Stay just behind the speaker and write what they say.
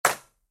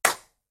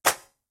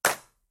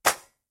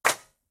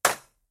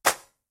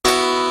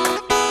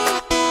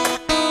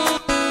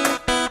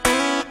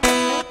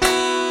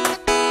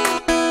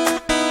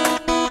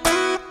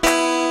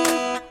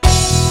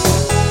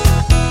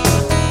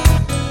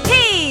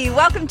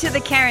welcome to the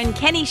Karen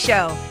Kenny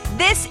Show.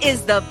 This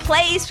is the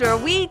place where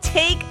we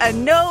take a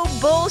no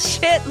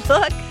bullshit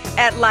look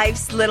at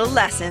life's little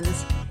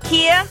lessons.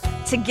 Here,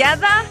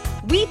 together,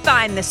 we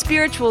find the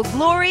spiritual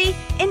glory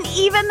in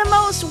even the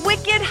most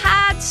wicked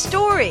hard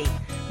story.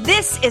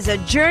 This is a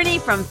journey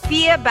from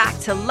fear back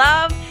to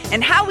love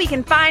and how we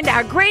can find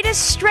our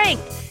greatest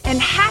strength and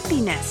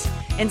happiness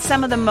in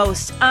some of the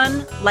most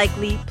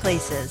unlikely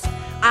places.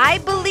 I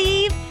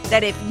believe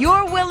that if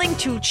you're willing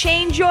to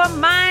change your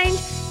mind,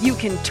 you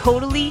can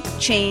totally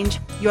change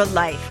your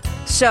life.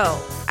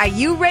 So, are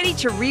you ready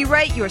to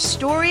rewrite your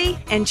story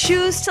and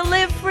choose to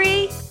live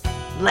free?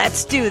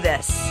 Let's do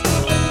this.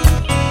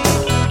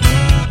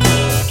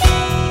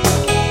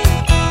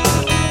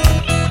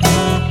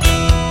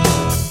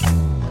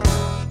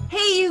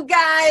 Hey, you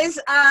guys,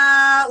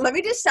 let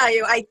me just tell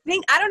you, I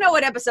don't know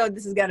what episode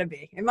this is going to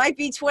be. It might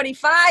be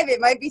 25,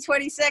 it might be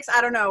 26. I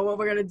don't know what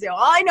we're going to do.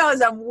 All I know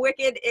is I'm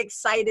wicked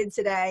excited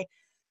today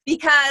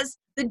because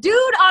the dude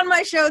on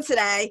my show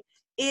today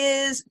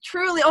is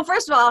truly,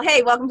 first of all,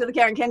 hey, welcome to the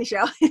Karen Kenny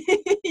Show.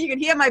 You can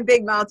hear my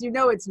big mouth. You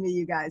know it's me,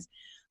 you guys.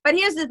 But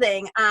here's the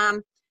thing.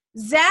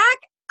 Zach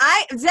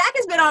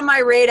has been on my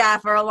radar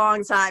for a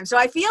long time. So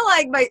I feel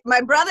like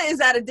my brother is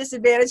at a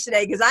disadvantage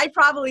today because I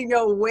probably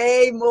know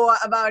way more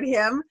about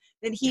him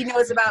than he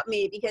knows about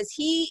me because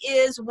he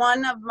is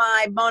one of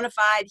my bona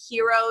fide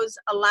heroes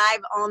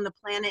alive on the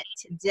planet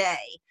today.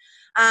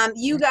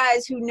 You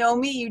guys who know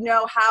me, you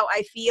know how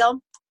I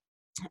feel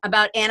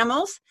about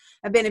animals.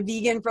 I've been a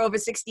vegan for over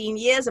 16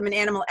 years. I'm an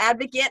animal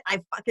advocate.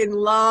 I fucking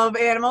love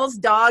animals.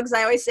 Dogs,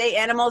 I always say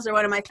animals are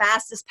one of my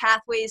fastest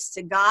pathways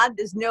to God.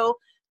 There's no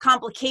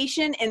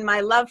complication in my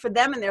love for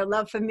them and their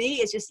love for me.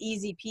 It's just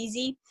easy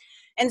peasy.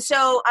 And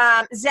so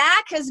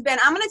Zach has been,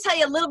 I'm going to tell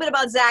you a little bit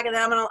about Zach and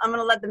then I'm going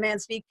to let the man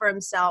speak for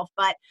himself.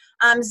 But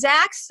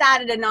Zach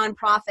started a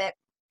nonprofit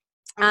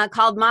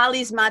called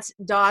Marley's Mutts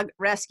Dog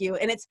Rescue.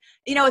 And it's,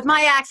 with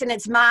my accent,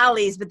 it's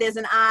Marley's, but there's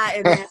an I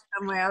in there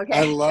somewhere. Okay.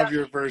 I love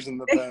your version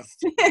the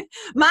best.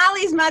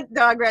 Marley's Mutts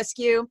Dog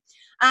Rescue,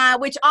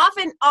 which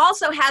often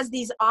also has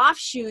these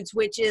offshoots,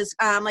 which is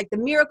like the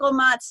Miracle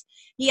Mutts.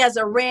 He has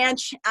a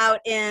ranch out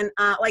in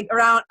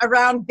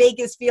around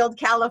Bakersfield,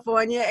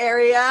 California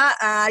area.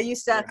 I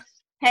used to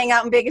hang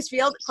out in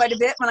Bakersfield quite a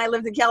bit when I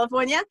lived in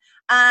California.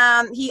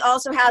 He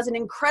also has an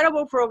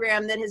incredible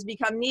program that has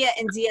become near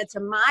and dear to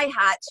my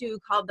heart too,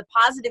 called the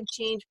Pawsitive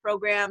Change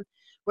Program,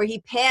 where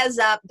he pairs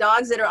up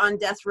dogs that are on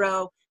death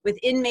row with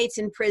inmates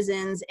in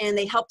prisons, and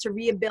they help to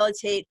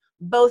rehabilitate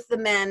both the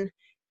men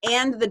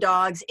and the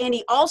dogs. And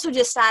he also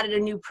just started a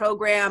new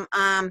program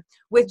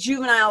with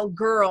juvenile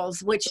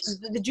girls, which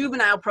the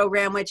juvenile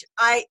program, which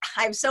I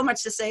have so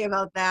much to say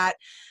about that.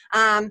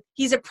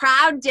 He's a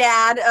proud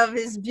dad of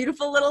his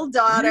beautiful little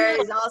daughter.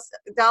 He's also,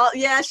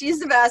 she's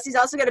the best. He's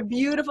also got a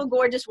beautiful,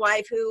 gorgeous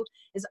wife who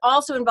is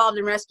also involved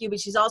in rescue,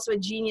 but she's also a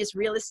genius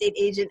real estate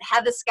agent,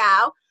 Heather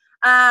Skow.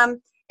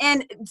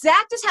 And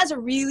Zach just has a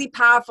really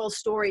powerful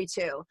story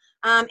too.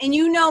 And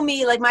you know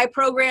me, like my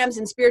programs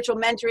and spiritual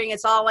mentoring,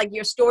 it's all like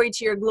your story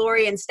to your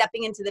glory and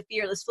stepping into the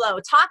fearless flow.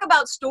 Talk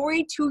about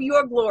story to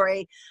your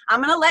glory. I'm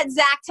going to let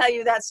Zach tell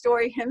you that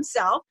story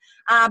himself,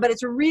 but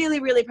it's a really,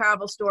 really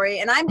powerful story.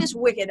 And I'm just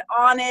wicked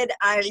honored.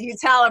 You can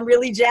tell I'm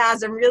really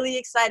jazzed. I'm really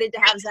excited to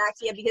have Zach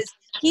here because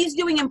he's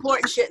doing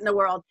important shit in the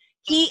world.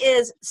 He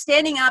is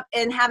standing up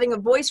and having a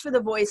voice for the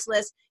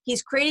voiceless.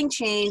 He's creating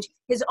change.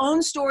 His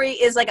own story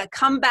is like a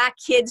comeback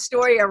kid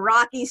story, a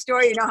Rocky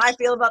story. You know how I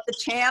feel about the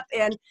champ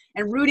and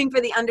rooting for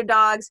the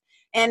underdogs.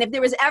 And if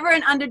there was ever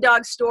an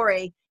underdog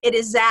story, it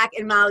is Zach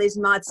and Marley's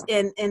Mutts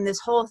in this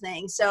whole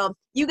thing. So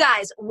you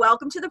guys,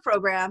 welcome to the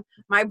program.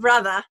 My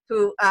brother,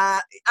 who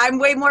I'm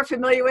way more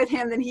familiar with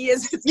him than he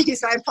is with me,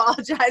 so I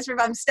apologize if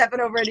I'm stepping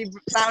over any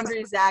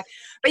boundaries, Zach.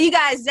 But you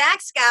guys,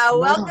 Zach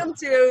Skow, welcome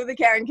to the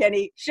Karen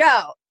Kenny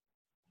Show.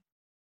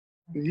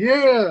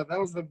 Yeah, that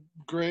was the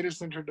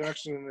greatest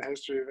introduction in the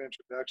history of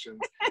introductions.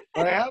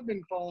 But I have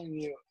been following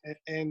you,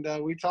 and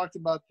we talked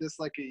about this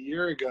like a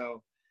year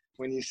ago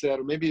when you said,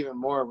 or maybe even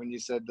more, when you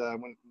said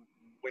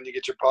when you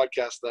get your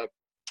podcast up,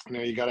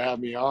 you got to have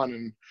me on,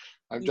 and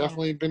I've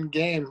definitely been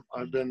game.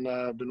 I've been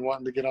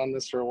wanting to get on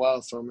this for a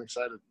while, so I'm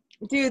excited.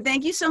 Dude,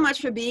 thank you so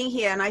much for being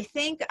here. And I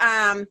think,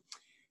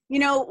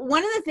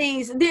 one of the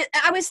things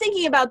I was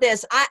thinking about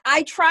this,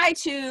 I try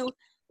to.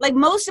 Like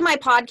most of my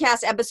podcast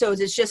episodes,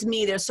 it's just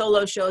me. They're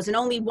solo shows and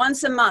only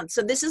once a month.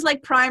 So this is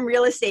like prime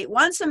real estate.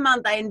 Once a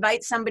month, I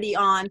invite somebody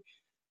on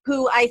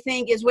who I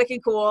think is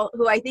wicked cool,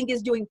 who I think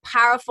is doing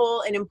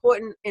powerful and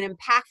important and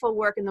impactful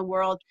work in the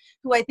world,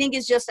 who I think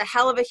is just a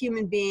hell of a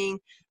human being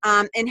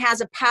and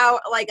has a power,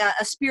 like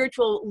a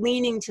spiritual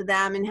leaning to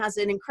them and has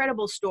an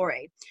incredible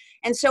story.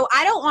 And so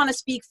I don't want to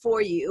speak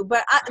for you,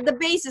 but the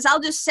basis, I'll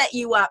just set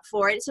you up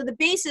for it. So the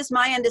basis,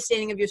 my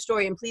understanding of your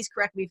story, and please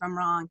correct me if I'm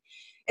wrong,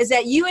 is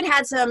that you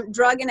had some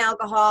drug and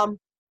alcohol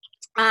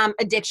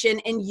addiction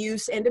and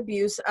use and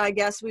abuse, I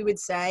guess we would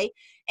say.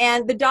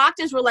 And the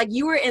doctors were like,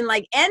 you were in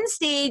like end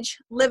stage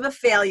liver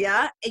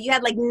failure. You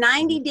had like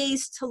 90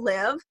 days to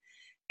live.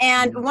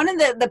 And one of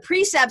the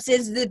precepts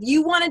is that if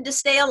you wanted to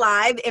stay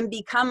alive and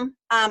become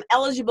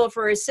eligible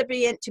for a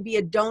recipient to be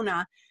a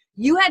donor,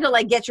 you had to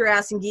like get your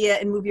ass in gear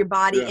and move your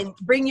body and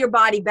bring your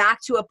body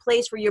back to a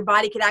place where your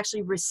body could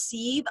actually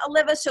receive a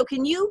liver. So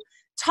can you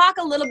talk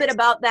a little bit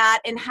about that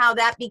and how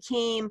that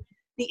became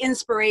the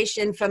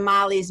inspiration for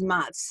Marley's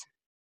Mutts?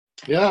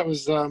 Yeah, it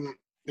was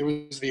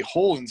the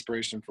whole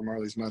inspiration for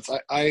Marley's Mutts.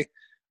 I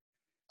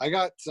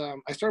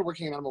started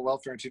working in animal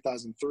welfare in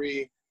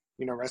 2003,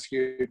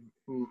 rescued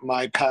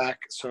my pack.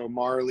 So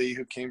Marley,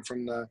 who came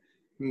from the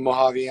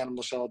Mojave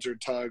Animal Shelter,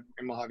 Tug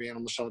and Mojave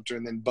Animal Shelter,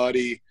 and then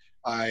Buddy,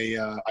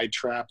 I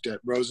trapped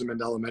at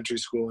Rosamond Elementary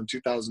School in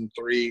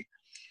 2003.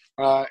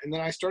 And then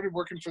I started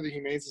working for the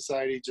Humane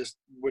Society just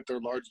with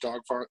their large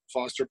dog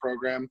foster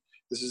program.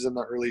 This is in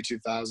the early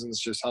 2000s,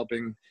 just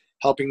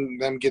helping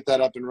them get that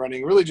up and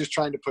running, really just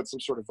trying to put some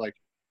sort of like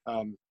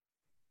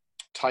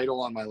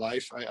title on my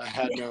life. I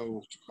had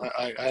no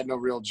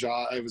real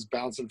job. I was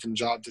bouncing from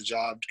job to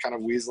job, kind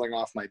of weaseling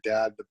off my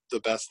dad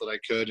the best that I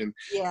could, and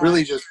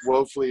really just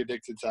woefully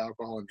addicted to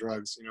alcohol and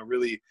drugs,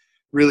 really,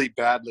 really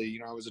badly.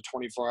 I was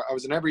I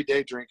was an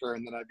everyday drinker,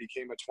 and then I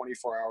became a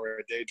 24-hour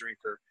a day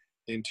drinker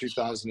in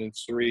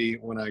 2003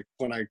 when I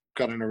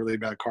got in a really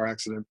bad car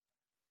accident.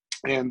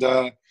 And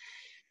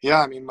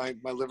my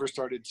liver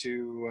started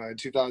to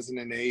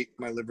 2008,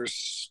 my liver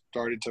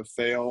started to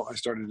fail. I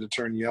started to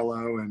turn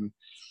yellow, and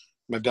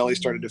my belly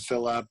started to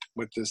fill up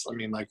with this,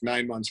 like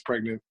 9 months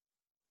pregnant,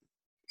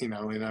 and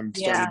I'm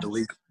started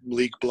to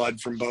leak blood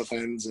from both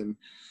ends, and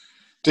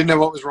didn't know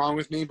what was wrong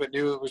with me, but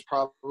knew it was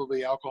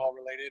probably alcohol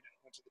related.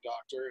 Went to the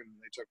doctor, and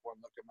they took one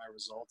look at my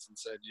results and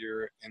said,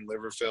 "You're in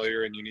liver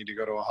failure and you need to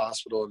go to a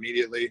hospital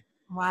immediately."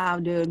 Wow,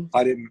 dude.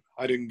 I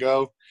didn't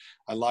go.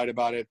 I lied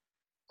about it.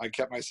 I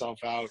kept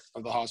myself out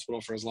of the hospital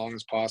for as long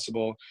as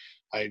possible.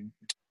 I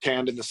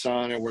tanned in the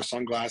sun. I wore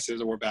sunglasses.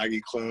 I wore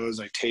baggy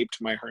clothes. I taped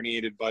my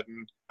herniated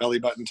belly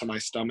button to my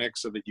stomach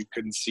so that you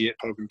couldn't see it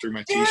poking through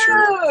my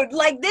t-shirt. Dude,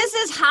 like this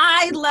is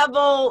high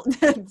level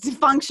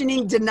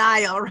functioning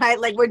denial, right?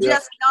 Like we're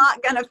just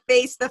not going to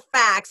face the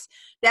facts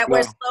that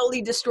we're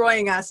slowly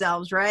destroying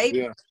ourselves, right?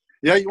 Yeah.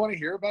 Yeah, you want to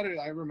hear about it?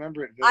 I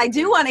remember it vividly. I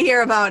do want to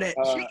hear about it.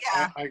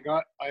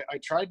 I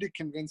tried to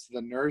convince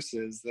the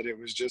nurses that it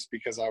was just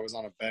because I was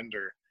on a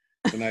bender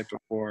the night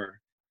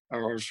before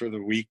or for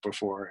the week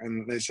before,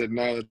 and they said,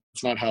 no,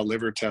 that's not how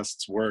liver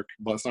tests work.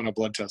 Well, it's not how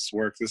blood tests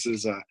work. This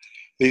is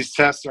these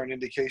tests are an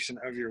indication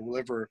of your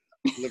liver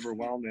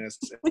wellness,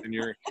 and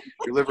your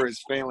liver is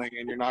failing,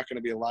 and you're not going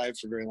to be alive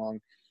for very long.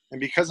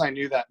 And because I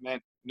knew that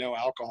meant no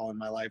alcohol in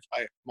my life,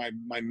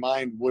 my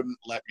mind wouldn't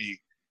let me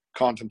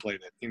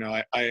contemplate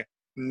it. I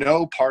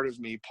no part of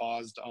me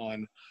paused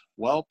on,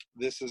 welp,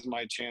 this is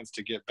my chance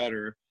to get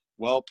better.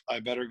 Welp, I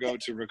better go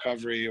to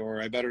recovery,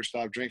 or I better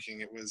stop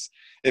drinking. It was,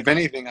 if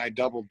anything, I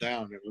doubled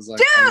down. It was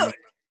like,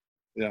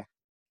 dude!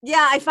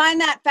 Yeah, I find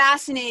that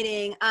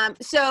fascinating.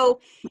 So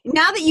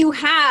now that you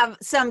have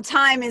some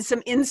time and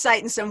some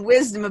insight and some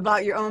wisdom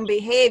about your own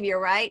behavior,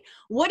 right?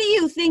 What do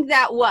you think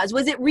that was?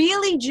 Was it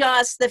really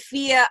just the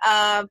fear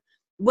of,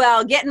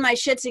 well, getting my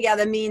shit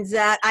together means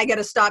that I got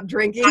to stop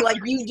drinking? Like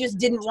you just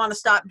didn't want to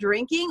stop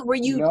drinking? Were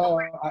you? No,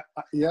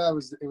 it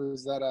was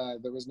that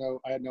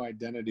I had no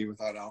identity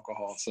without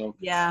alcohol. So,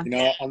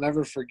 I'll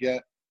never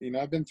forget,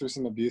 I've been through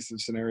some abusive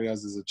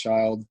scenarios as a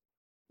child,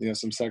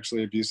 some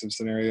sexually abusive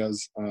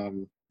scenarios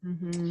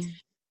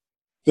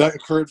that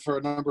occurred for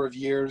a number of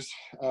years,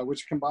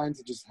 which combined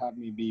to just have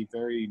me be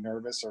very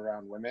nervous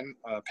around women,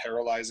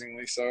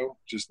 paralyzingly so,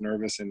 just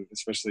nervous in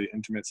especially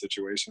intimate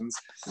situations.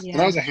 And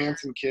I was a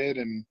handsome kid,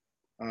 and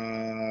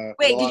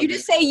wait, did you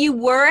just say you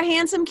were a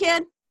handsome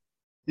kid?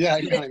 Yeah,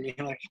 you know what I mean.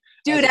 Like,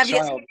 dude,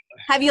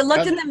 have you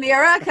looked in the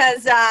mirror?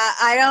 Because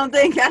I don't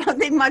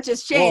think much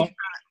has changed.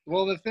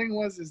 Well, the thing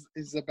was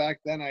that back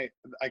then I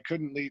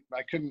couldn't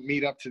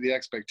meet up to the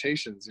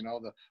expectations.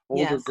 The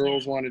older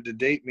girls wanted to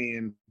date me,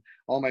 and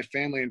all my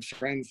family and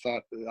friends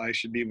thought that I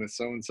should be with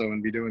so-and-so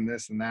and be doing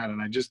this and that.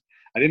 And I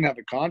didn't have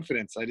the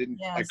confidence. I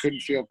couldn't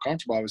feel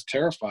comfortable. I was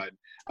terrified.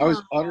 I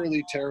was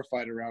utterly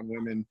terrified around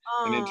women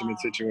in intimate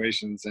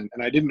situations. And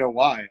I didn't know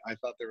why. I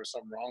thought there was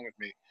something wrong with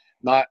me.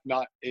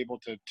 Not able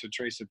to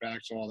trace it back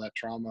to all that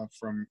trauma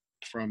from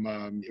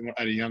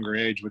at a younger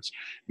age, which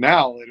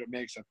now it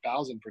makes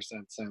 1,000%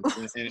 sense.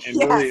 And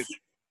really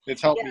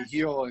it's helped me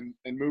heal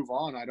and move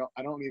on. I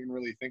don't even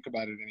really think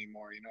about it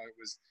anymore. It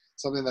was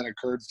something that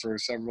occurred for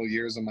several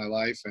years of my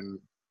life, and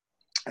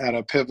at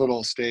a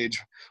pivotal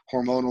stage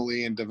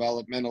hormonally and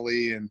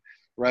developmentally, and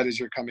right as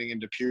you're coming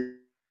into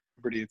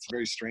puberty, it's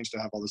very strange to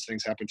have all those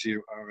things happen to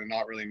you and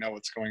not really know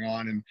what's going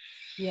on. And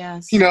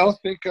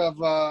think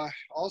of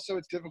also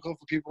it's difficult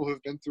for people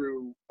who've been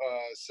through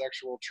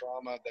sexual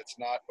trauma that's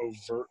not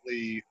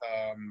overtly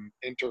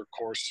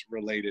intercourse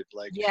related,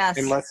 like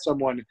unless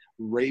someone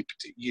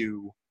raped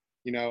you,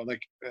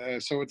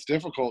 so it's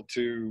difficult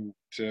to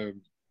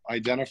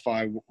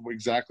identify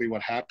exactly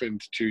what happened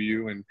to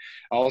you. And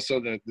also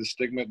the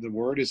stigma, the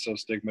word is so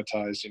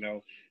stigmatized,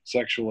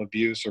 sexual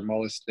abuse or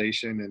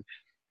molestation. And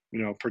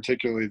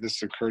particularly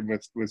this occurred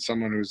with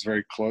someone who's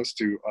very close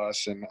to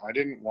us, and I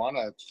didn't want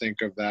to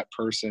think of that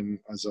person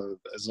as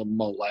a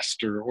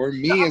molester, or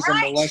me as a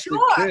Right, molested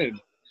sure. kid.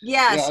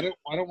 Yeah, Yes.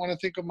 I don't want to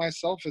think of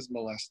myself as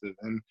molested.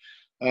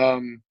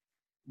 And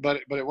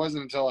but it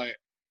wasn't until I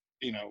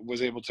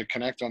was able to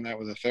connect on that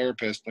with a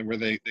therapist, and where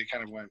they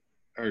kind of went,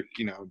 are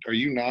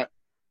you not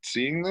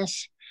seeing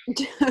this?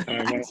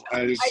 And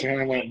I just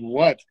kind of went,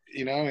 what?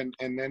 And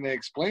then they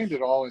explained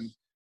it all, and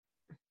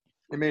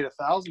it made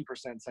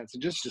 1,000% sense.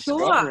 And just Sure.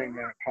 discovering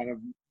that kind of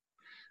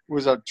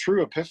was a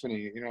true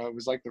epiphany. It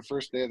was like the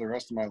first day of the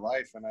rest of my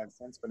life, and I've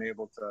since been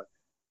able to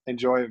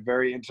enjoy a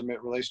very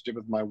intimate relationship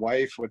with my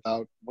wife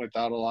without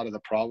a lot of the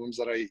problems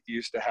that I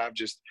used to have.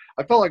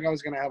 I felt like I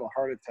was going to have a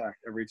heart attack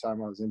every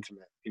time I was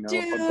intimate.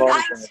 Dude,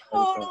 I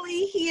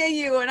totally hear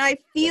you, and I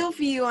feel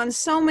for you on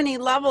so many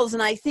levels.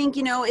 And I think,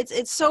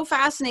 it's so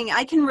fascinating.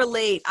 I can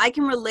relate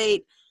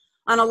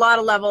on a lot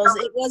of levels.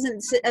 It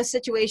wasn't a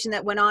situation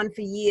that went on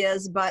for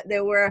years, but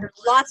there were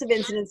lots of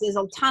incidences,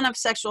 a ton of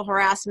sexual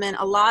harassment,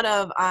 a lot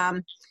of,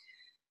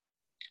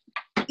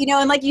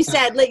 and like you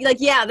said, like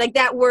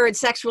that word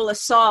sexual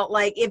assault,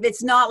 like if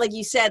it's not, like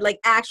you said, like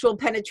actual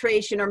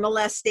penetration or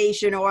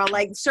molestation or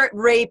like certain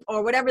rape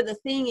or whatever the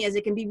thing is,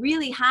 it can be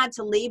really hard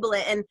to label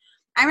it. And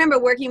I remember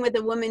working with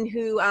a woman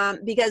who,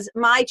 because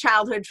my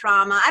childhood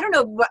trauma, I don't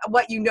know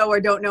what you know or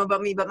don't know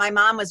about me, but my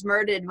mom was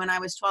murdered when I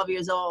was 12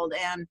 years old,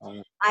 and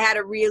I had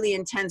a really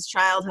intense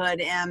childhood,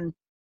 and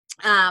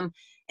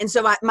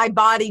so my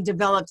body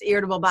developed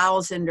irritable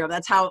bowel syndrome.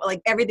 That's how,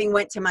 like, everything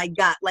went to my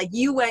gut. Like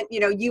you went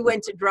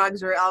to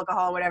drugs or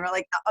alcohol or whatever,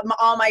 like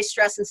all my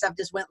stress and stuff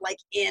just went like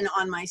in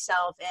on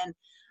myself. And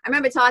I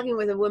remember talking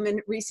with a woman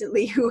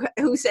recently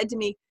who said to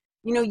me,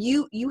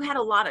 you had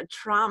a lot of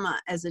trauma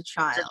as a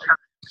child.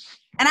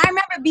 And I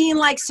remember being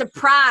like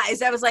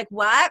surprised. I was like,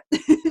 what?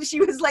 She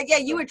was like, yeah,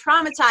 you were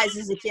traumatized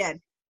as a kid.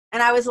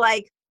 And I was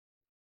like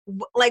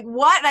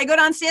what? And I go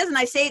downstairs and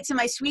I say it to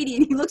my sweetie,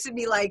 and he looks at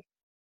me like,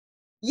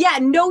 yeah,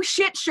 no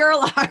shit,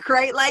 Sherlock,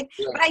 right? Like,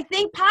 yeah. But I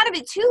think part of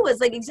it too was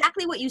like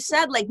exactly what you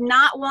said, like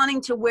not wanting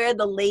to wear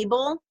the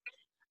label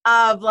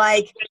of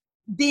like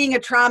being a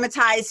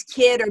traumatized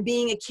kid, or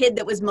being a kid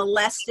that was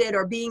molested,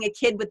 or being a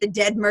kid with a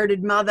dead,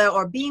 murdered mother,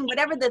 or being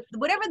whatever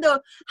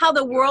how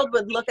the world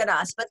would look at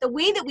us. But the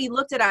way that we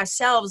looked at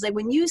ourselves, like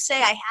when you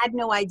say I had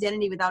no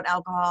identity without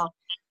alcohol,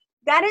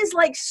 that is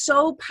like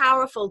so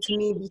powerful to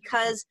me,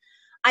 because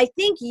I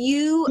think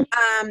you,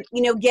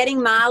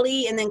 getting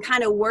Marley and then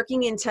kind of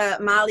working into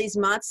Marley's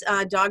Mutts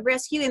dog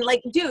rescue, and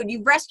like, dude,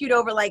 you've rescued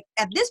over, like,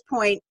 at this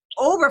point,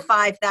 over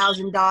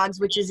 5,000 dogs,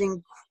 which is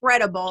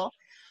incredible.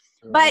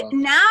 But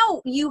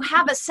now you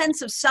have a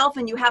sense of self,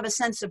 and you have a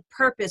sense of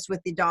purpose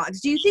with the dogs.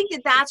 Do you think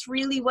that that's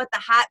really what the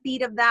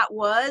heartbeat of that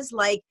was?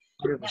 Like,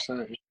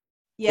 100%.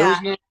 Yeah.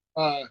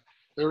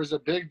 There was a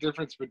big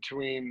difference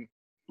between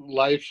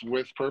life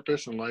with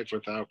purpose and life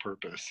without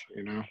purpose,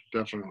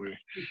 definitely.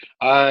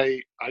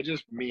 I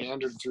just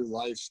meandered through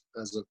life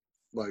as a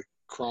like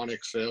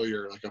chronic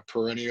failure, like a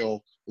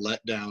perennial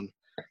letdown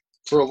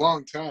for a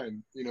long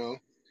time,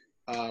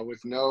 with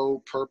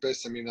no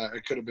purpose. I mean, I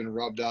could have been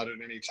rubbed out at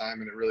any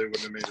time and it really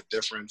wouldn't have made a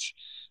difference.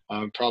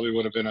 Probably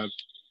would have been a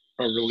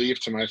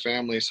relief to my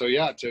family. So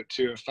yeah,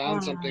 to have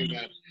found something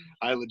that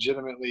I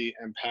legitimately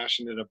am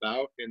passionate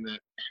about, and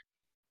that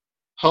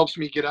helps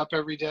me get up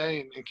every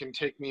day and can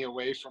take me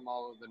away from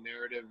all of the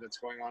narrative that's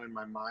going on in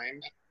my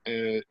mind,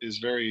 is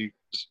very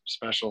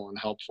special and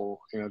helpful.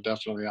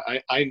 Definitely.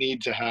 I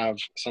need to have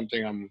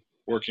something I'm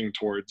working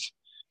towards.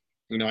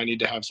 I need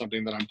to have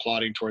something that I'm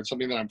plotting towards,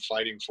 something that I'm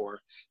fighting for.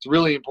 It's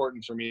really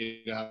important for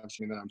me to have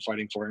something that I'm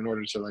fighting for in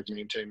order to like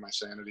maintain my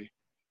sanity.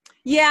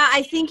 Yeah,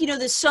 I think,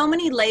 there's so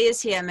many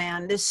layers here,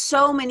 man. There's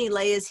so many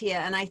layers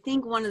here. And I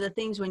think one of the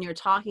things when you're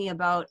talking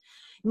about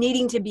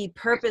needing to be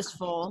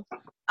purposeful,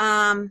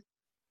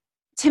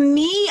 to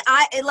me,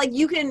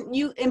 you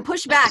can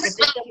push back if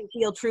it doesn't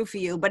feel true for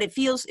you, but it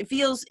feels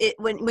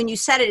when you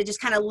said it, it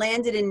just kind of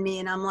landed in me.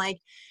 And I'm like,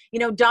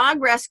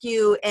 dog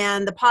rescue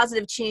and the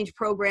positive change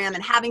program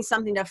and having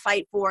something to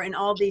fight for and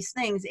all these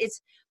things,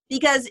 it's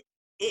because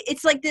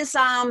it's like this,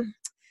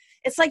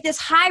 it's like this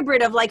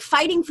hybrid of like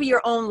fighting for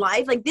your own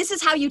life. Like, this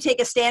is how you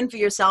take a stand for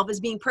yourself, as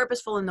being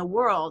purposeful in the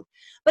world.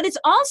 But it's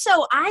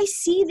also, I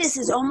see this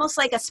as almost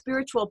like a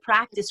spiritual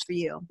practice for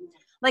you.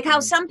 Like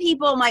how some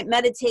people might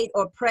meditate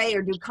or pray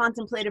or do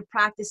contemplative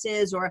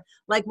practices, or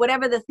like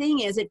whatever the thing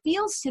is. It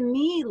feels to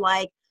me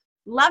like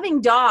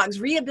loving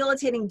dogs,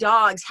 rehabilitating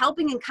dogs,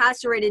 helping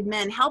incarcerated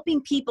men, helping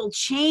people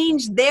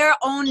change their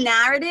own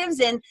narratives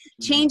and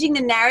changing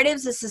the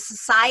narratives as a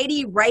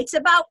society writes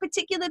about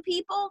particular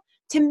people.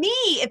 To me,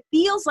 it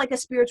feels like a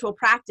spiritual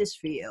practice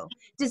for you.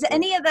 Does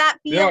any of that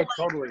feel? Yeah,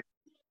 totally.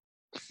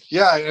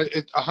 Yeah,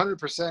 it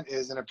 100%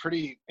 is in a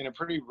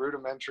pretty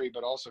rudimentary,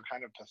 but also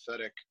kind of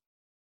pathetic.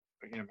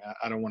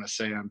 I don't want to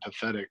say I'm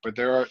pathetic, but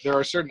there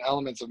are certain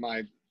elements of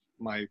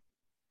my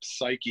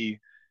psyche,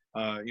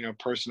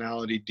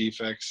 personality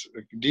defects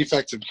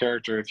of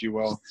character, if you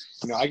will.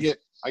 I get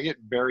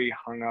very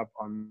hung up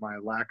on my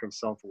lack of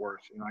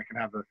self-worth. I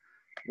can have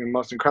the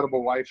most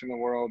incredible wife in the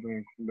world,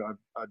 and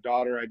a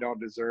daughter I don't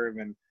deserve,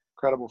 and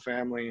incredible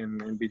family,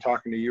 and be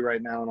talking to you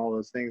right now and all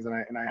those things. And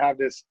I have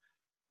this,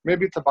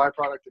 maybe it's a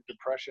byproduct of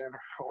depression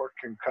or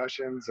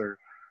concussions or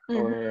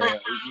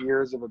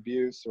years of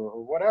abuse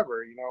or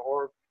whatever, you know,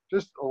 or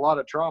just a lot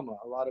of trauma,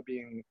 a lot of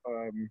being,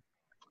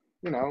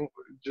 you know,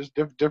 just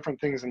different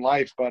things in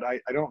life. But I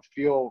don't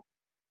feel,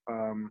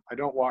 I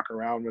don't walk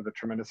around with a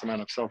tremendous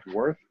amount of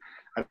self-worth.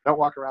 I don't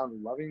walk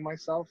around loving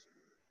myself.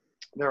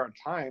 There are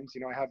times,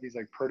 you know, I have these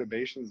like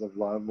perturbations of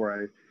love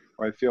where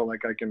I feel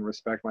like I can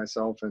respect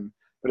myself,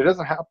 but it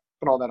doesn't happen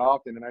all that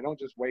often. And I don't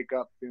just wake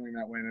up feeling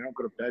that way, and I don't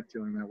go to bed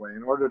feeling that way.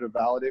 In order to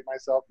validate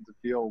myself and to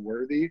feel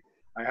worthy,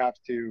 I have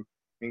to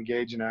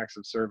engage in acts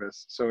of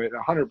service. So it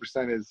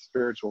 100% is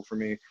spiritual for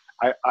me.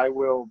 I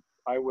will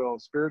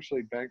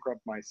spiritually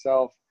bankrupt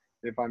myself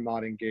if I'm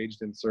not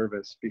engaged in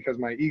service, because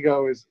my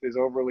ego is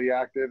overly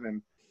active,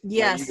 and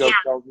my ego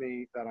tells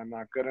me that I'm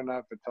not good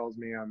enough. It tells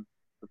me I'm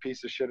a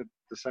piece of shit at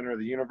the center of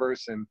the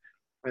universe. And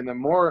the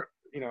more,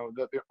 you know,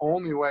 the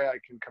only way I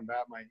can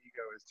combat my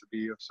ego is to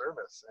be of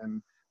service.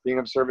 And being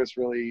of service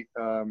really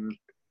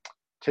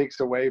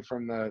takes away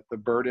from the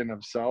burden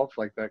of self,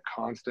 like that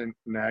constant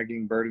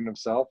nagging burden of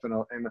self,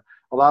 and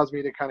allows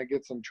me to kind of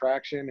get some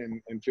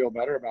traction and feel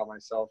better about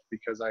myself,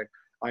 because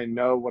I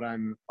know what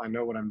I'm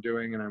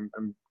doing, and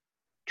I'm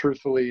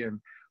truthfully and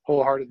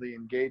wholeheartedly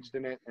engaged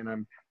in it. And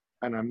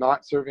I'm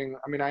not serving,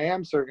 I mean, I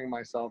am serving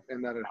myself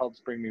in that it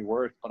helps bring me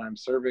worth, but I'm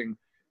serving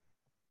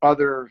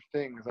other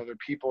things, other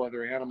people,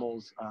 other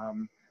animals.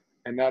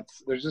 And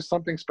there's just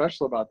something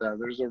special about that.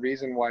 There's a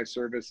reason why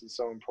service is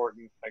so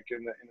important, like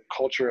in the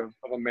culture of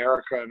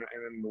America and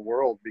in the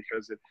world,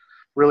 because it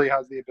really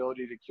has the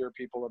ability to cure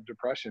people of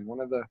depression. One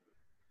of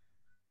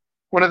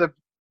the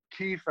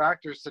key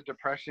factors to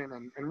depression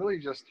and really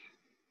just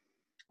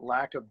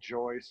lack of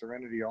joy,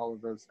 serenity, all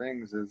of those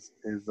things is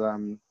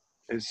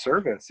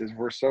service. Is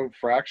we're so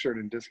fractured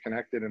and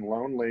disconnected and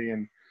lonely,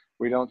 and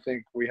we don't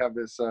think we have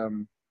this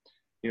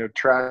you know,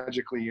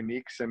 tragically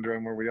unique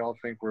syndrome where we all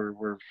think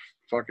we're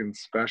fucking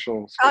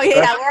special. Oh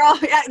yeah, we're all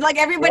like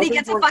everybody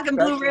gets a fucking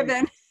blue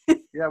ribbon.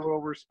 Yeah, well,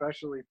 we're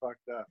specially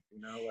fucked up, you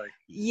know, like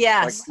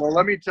yes. Like, well,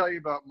 let me tell you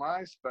about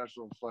my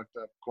special fucked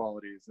up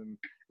qualities,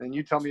 and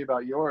you tell me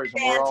about yours,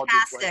 and Fantastic. we're all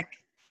just like,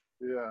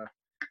 yeah,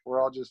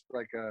 we're all just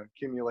like a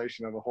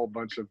accumulation of a whole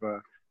bunch of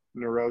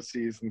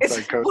neuroses and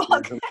psychoses.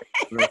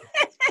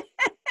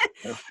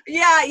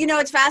 Yeah, you know,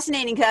 it's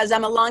fascinating because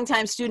I'm a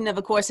longtime student of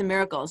A Course in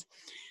Miracles.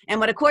 And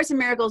what A Course in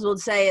Miracles will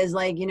say is,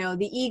 like, you know,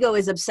 the ego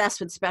is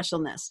obsessed with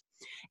specialness.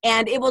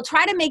 And it will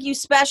try to make you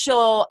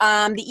special.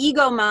 The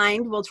ego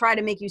mind will try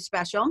to make you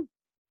special,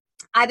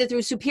 either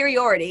through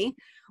superiority,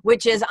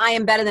 which is I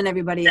am better than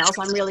everybody else.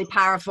 I'm really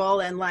powerful,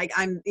 and like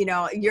I'm, you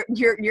know,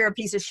 you're a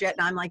piece of shit,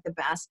 and I'm like the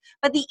best.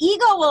 But the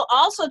ego will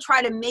also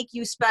try to make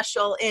you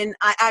special in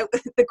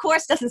the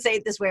Course doesn't say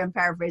it this way, I'm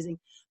paraphrasing,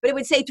 but it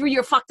would say through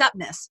your fucked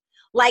upness.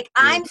 Like,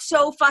 I'm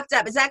so fucked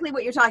up. Exactly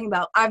what you're talking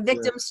about. Our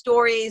victim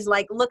stories,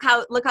 like, look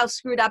how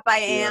screwed up I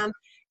am.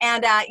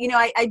 And, you know,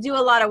 I do a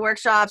lot of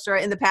workshops, or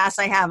in the past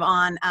I have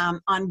on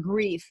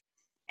grief.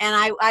 And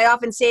I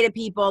often say to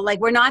people, like,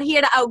 we're not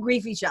here to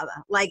out-grief each other.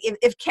 Like,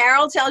 if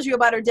Carol tells you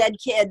about her dead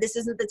kid, this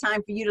isn't the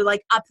time for you to,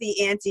 like, up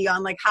the ante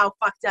on, like, how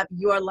fucked up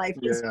your life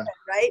is,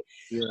 right?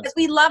 Because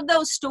we love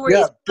those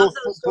stories. Yeah,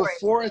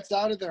 before it's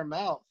out of their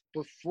mouth.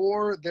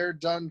 Before they're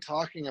done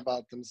talking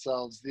about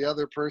themselves, the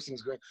other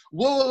person's going,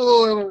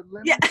 whoa,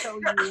 let me tell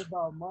you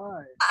about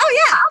mine. Oh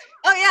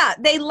yeah.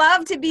 They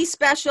love to be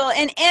special.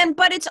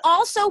 But it's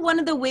also one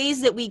of the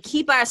ways that we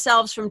keep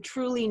ourselves from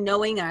truly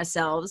knowing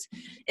ourselves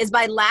is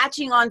by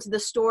latching onto the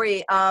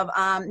story of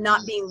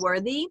not being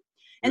worthy.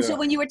 And so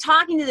when you were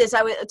talking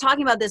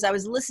about this, I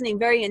was listening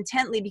very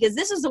intently, because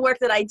this is the work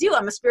that I do.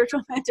 I'm a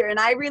spiritual mentor, and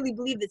I really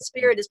believe that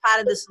spirit is part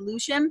of the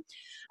solution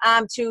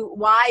to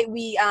why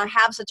we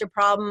have such a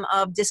problem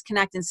of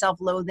disconnect and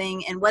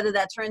self-loathing, and whether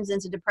that turns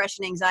into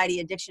depression, anxiety,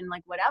 addiction,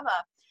 like whatever.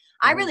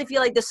 I really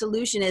feel like the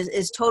solution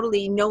is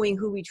totally knowing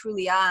who we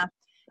truly are.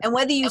 And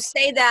whether you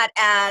say that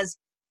as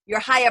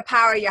your higher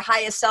power, your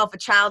higher self, a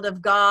child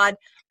of God,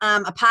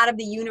 a part of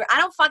the universe.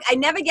 I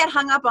never get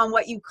hung up on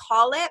what you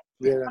call it,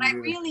 but I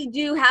really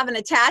do have an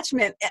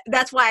attachment.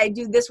 That's why I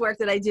do this work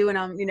that I do. And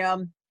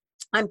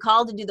I'm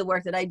called to do the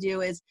work that I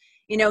do, is,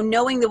 you know,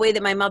 knowing the way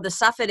that my mother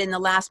suffered in the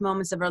last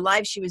moments of her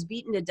life. She was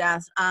beaten to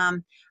death.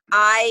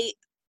 I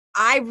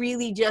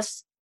really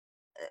just,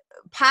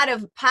 part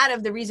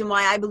of the reason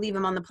why I believe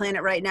I'm on the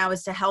planet right now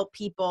is to help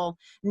people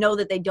know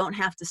that they don't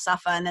have to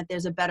suffer, and that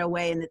there's a better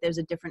way, and that there's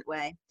a different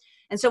way.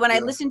 And so when I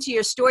listen to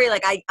your story,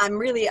 like I'm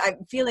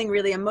feeling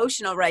really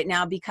emotional right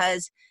now,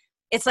 because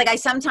it's like I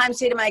sometimes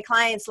say to my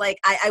clients, like,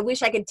 I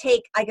wish I could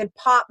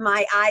pop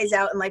my eyes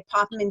out and like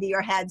pop them into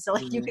your head, so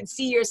like you could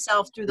see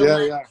yourself through the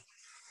lens.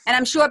 And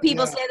I'm sure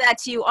people say that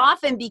to you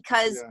often,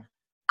 because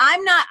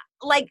I'm not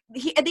like,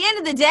 at the end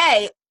of the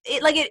day,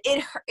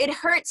 it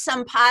hurts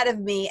some part of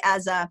me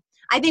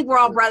I think we're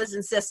all brothers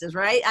and sisters,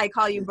 right? I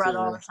call you brother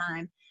all the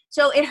time.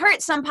 So it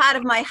hurts some part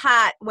of my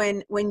heart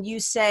when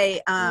you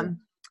say,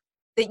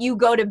 that you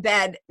go to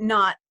bed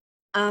not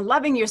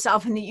loving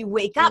yourself, and that you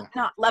wake up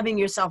not loving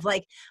yourself.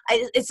 Like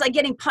it's like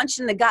getting punched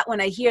in the gut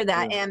when I hear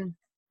that. And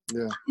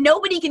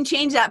nobody can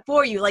change that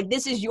for you. Like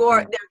this is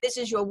your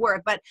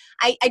work. But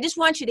I just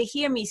want you to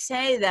hear me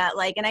say that,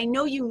 like, and I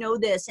know you know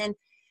this, and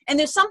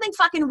there's something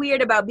fucking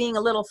weird about being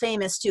a little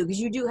famous too, because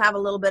you do have a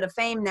little bit of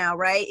fame now,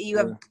 right? You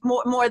have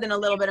more than a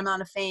little bit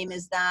amount of fame.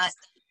 Is that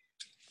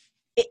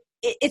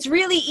it's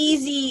really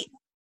easy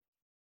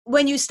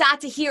when you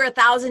start to hear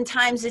 1,000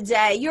 times a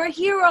day, you're a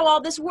hero,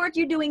 all this work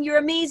you're doing, you're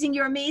amazing,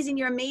 you're amazing,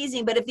 you're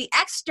amazing. But if the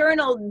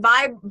external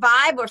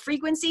vibe or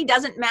frequency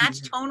doesn't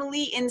match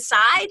tonally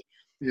inside,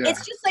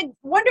 it's just like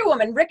Wonder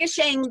Woman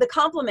ricocheting the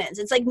compliments.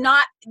 It's like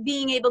not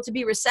being able to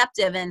be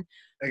receptive. And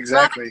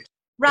exactly.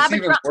 It's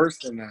even worse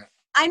than that.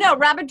 I know.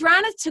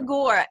 Rabindranath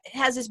Tagore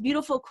has this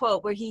beautiful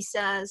quote where he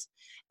says,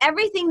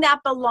 everything that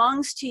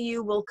belongs to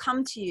you will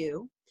come to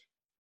you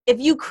if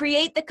you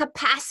create the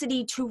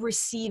capacity to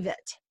receive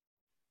it.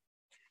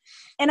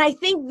 And I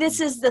think this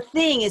is the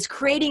thing, is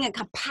creating a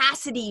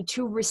capacity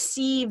to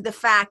receive the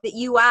fact that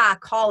you are,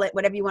 call it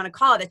whatever you want to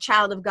call it, a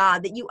child of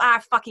God, that you are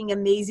fucking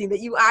amazing, that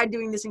you are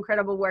doing this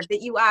incredible work,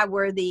 that you are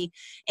worthy.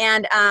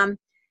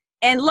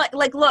 And look,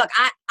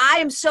 I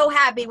am so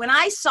happy when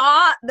I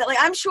saw that. Like,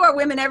 I'm sure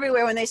women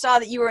everywhere, when they saw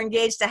that you were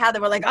engaged to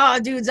Heather, were like, oh,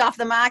 dude's off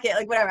the market,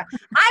 like whatever.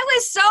 I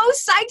was so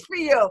psyched for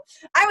you.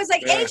 I was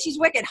like, A, she's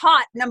wicked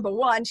hot, number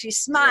one. She's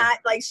smart.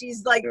 Like,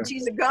 she's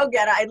a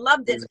go-getter. I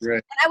loved it.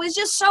 And I was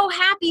just so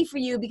happy for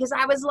you, because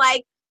I was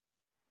like,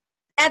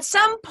 at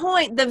some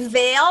point, the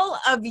veil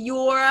of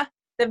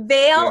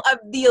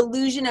the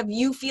illusion of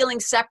you feeling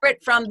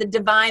separate from the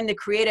divine, the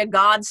creator,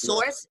 God,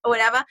 source, or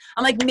whatever.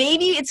 I'm like,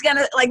 maybe it's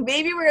gonna, like,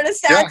 maybe we're gonna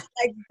start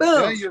like,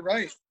 boom.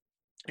 Yeah,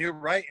 you're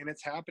right. And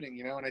it's happening,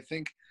 you know, and I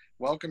think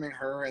welcoming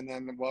her and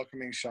then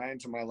welcoming Shy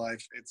into my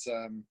life,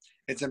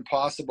 it's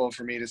impossible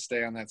for me to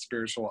stay on that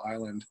spiritual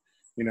island,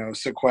 you know,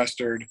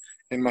 sequestered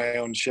in my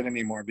own shit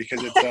anymore,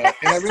 because it's, and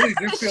I really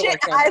do feel like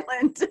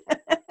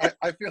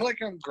I feel like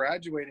I'm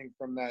graduating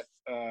from that.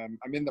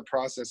 I'm in the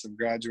process of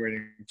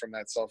graduating from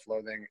that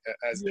self-loathing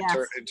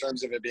in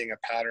terms of it being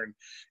a pattern.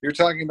 You're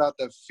talking about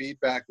the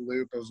feedback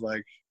loop of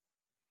like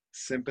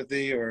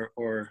sympathy or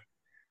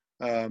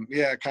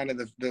kind of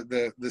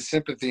the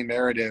sympathy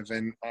narrative.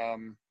 And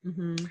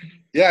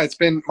it's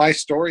been, my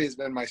story has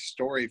been my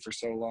story for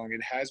so long.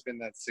 It has been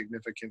that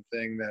significant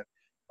thing that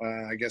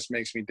I guess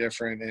makes me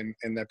different,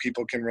 and that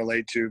people can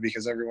relate to,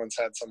 because everyone's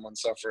had someone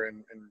suffer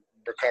in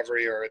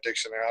recovery or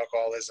addiction or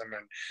alcoholism.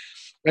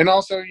 And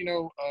also, you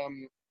know,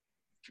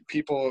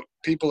 people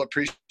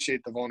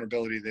appreciate the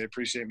vulnerability. They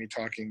appreciate me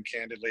talking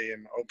candidly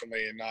and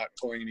openly and not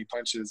pulling any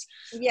punches.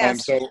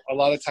 So a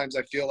lot of times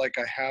I feel like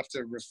I have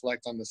to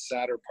reflect on the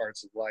sadder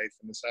parts of life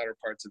and the sadder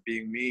parts of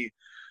being me.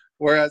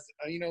 Whereas,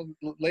 you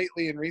know,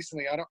 lately and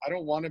recently, I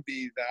don't want to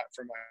be that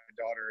for my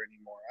daughter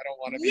anymore. I don't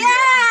want to be,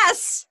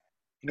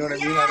 you know what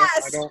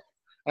I mean?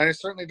 I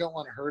certainly don't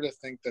want her to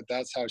think that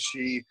that's how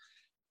she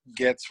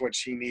gets what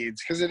she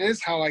needs, because it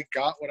is how I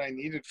got what I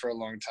needed for a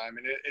long time.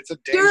 And it's a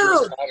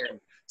dangerous pattern.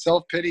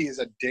 Self-pity is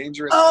a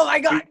dangerous. Oh my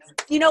God.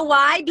 You know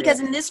why? Because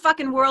in this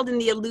fucking world, in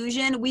the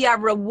illusion, we are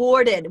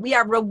rewarded. We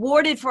are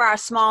rewarded for our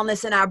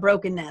smallness and our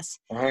brokenness.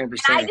 100%.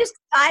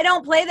 I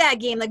don't play that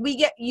game. Like, we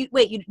get you.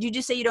 Wait, you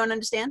just say you don't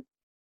understand?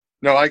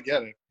 No, I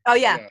get it. Oh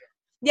yeah.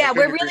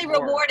 We're really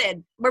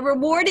rewarded. We're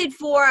rewarded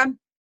for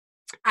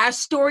our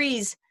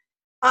stories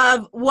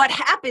of what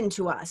happened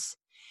to us.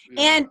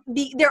 And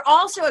they're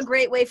also a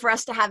great way for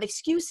us to have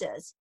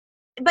excuses.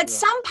 But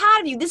some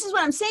part of you, this is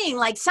what I'm saying,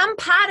 like, some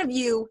part of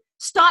you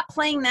stop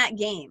playing that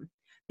game,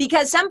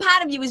 because some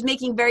part of you is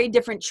making very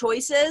different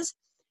choices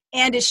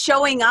and is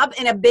showing up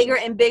in a bigger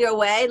and bigger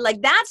way.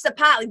 Like, that's the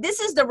part, like, this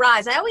is the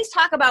rise. I always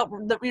talk about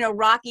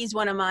Rocky's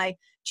one of my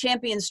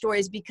champion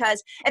stories,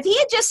 because if he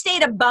had just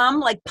stayed a bum,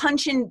 like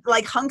punching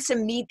like hunks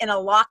of meat in a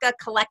locker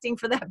collecting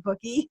for that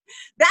bookie,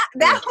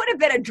 that would have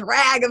been a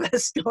drag of a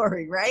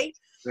story, right?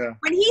 Yeah.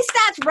 When he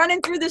starts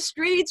running through the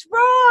streets,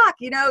 rock,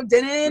 you know,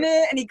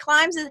 and he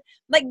climbs it,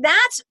 like,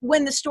 that's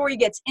when the story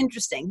gets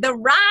interesting. The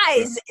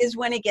rise is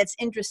when it gets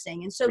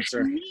interesting. And so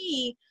to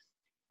me,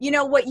 you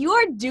know, what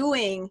you're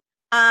doing,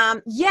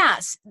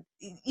 yes,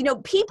 you know,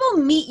 people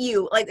meet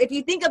you. Like, if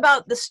you think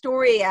about the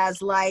story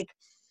as like,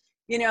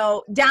 you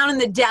know, down in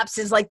the depths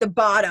is like the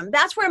bottom.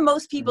 That's where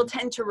most people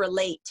tend to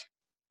relate.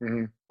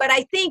 But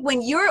I think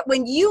when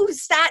you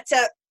start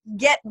to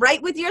get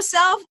right with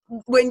yourself,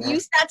 when you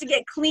start to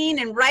get clean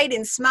and right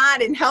and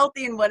smart and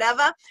healthy and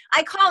whatever,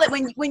 I call it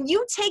when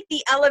you take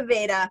the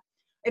elevator,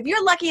 if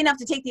you're lucky enough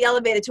to take the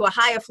elevator to a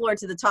higher floor,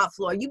 to the top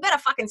floor, you better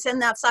fucking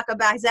send that sucker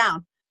back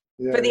down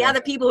for the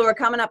other people who are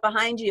coming up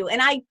behind you.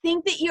 And I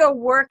think that your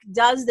work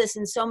does this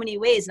in so many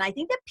ways. And I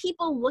think that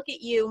people look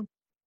at you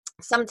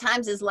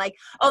sometimes as like,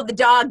 oh, the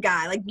dog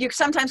guy, like you're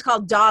sometimes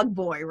called dog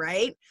boy,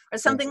 right? Or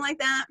something like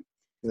that.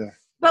 Yeah.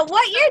 But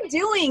what you're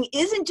doing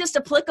isn't just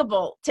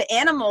applicable to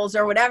animals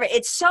or whatever.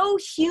 It's so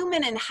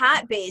human and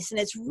heart-based, and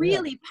it's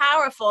really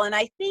powerful. And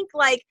I think,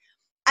 like,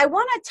 I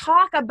want to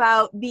talk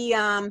about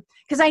the,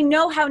 because I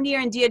know how near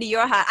and dear to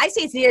your heart. I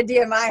say it's near and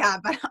dear to my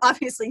heart, but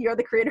obviously you're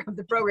the creator of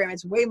the program.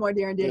 It's way more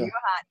near and dear to your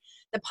heart.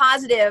 The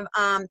Pawsitive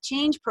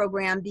change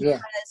program,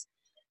 because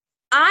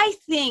I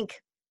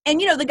think, and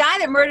you know, the guy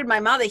that murdered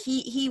my mother,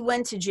 he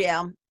went to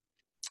jail,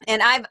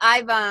 and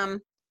I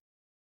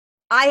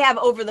have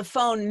over the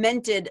phone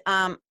mentored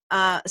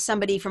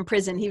somebody from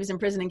prison. He was in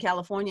prison in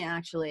California,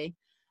 actually,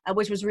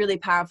 which was really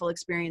powerful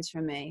experience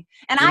for me.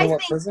 And you know I what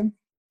think prison?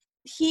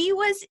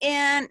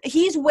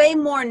 He's way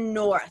more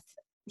north.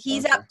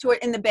 He's up toward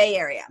in the Bay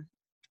Area.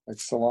 Like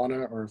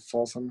Solana or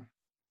Folsom?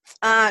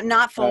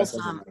 Not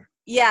Folsom.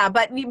 Yeah,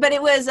 but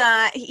it was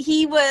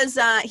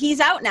he's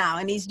out now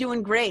and he's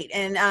doing great,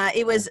 and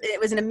it was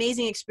an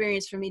amazing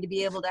experience for me to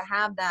be able to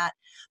have that.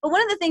 But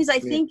one of the things I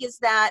think is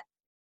that,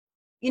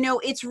 you know,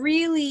 it's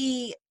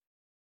really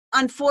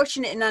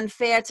unfortunate and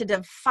unfair to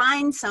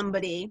define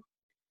somebody,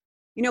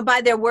 you know,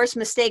 by their worst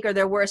mistake or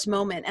their worst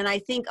moment. And I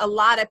think a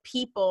lot of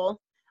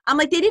people, I'm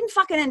like, they didn't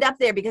fucking end up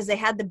there because they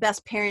had the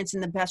best parents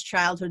and the best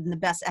childhood and the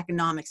best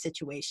economic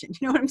situation.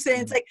 You know what I'm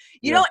saying? It's like,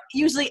 you don't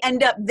usually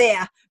end up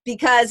there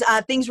because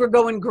things were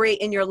going great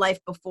in your life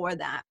before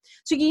that.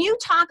 So can you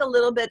talk a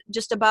little bit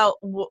just about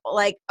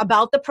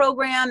about the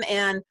program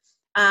and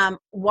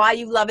why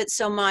you love it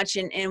so much,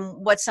 and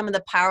what some of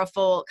the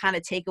powerful kind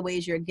of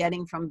takeaways you're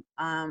getting from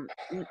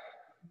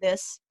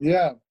this?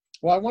 Yeah.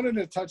 Well, I wanted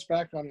to touch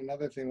back on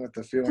another thing with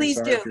the feeling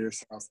sorry for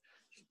yourself.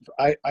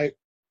 I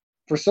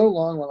for so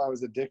long while I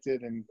was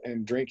addicted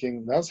and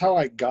drinking, that's how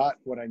I got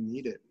what I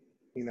needed.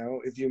 You know,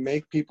 if you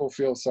make people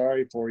feel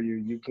sorry for you,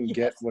 you can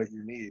get what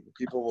you need.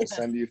 People will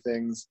send you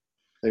things.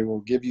 They will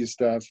give you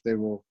stuff. They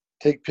will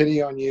take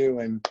pity on you,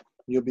 and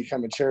you'll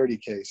become a charity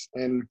case.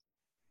 And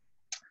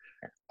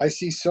I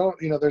see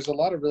you know, there's a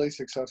lot of really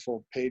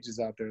successful pages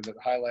out there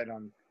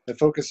that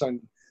focus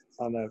on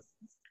the,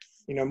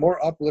 you know,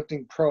 more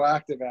uplifting,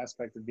 proactive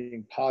aspect of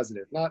being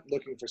positive, not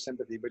looking for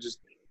sympathy, but just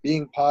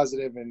being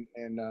positive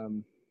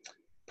and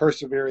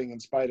persevering in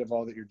spite of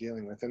all that you're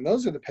dealing with. And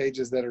those are the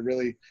pages that are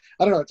really,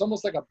 I don't know, it's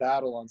almost like a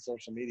battle on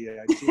social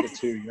media. I see the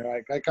two, you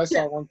know, like I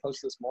saw one post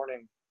this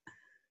morning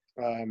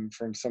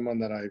from someone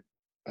that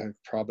I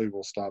probably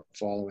will stop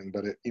following,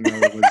 but it, you know,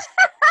 it was,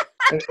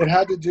 it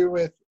had to do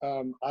with,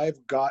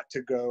 I've got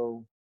to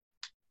go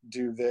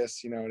do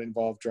this, you know, it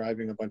involved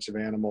driving a bunch of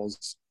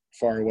animals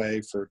far away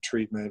for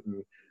treatment.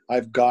 And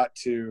I've got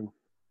to,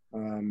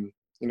 you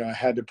know, I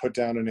had to put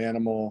down an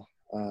animal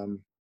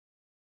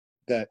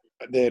that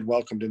they had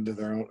welcomed into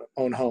their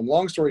own home.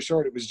 Long story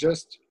short, it was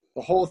just,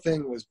 the whole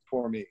thing was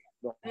poor me.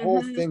 The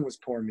whole thing was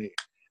poor me.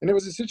 And it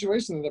was a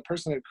situation that the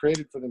person had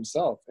created for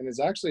themselves. And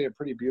it's actually a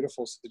pretty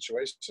beautiful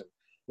situation.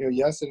 You know,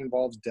 yes, it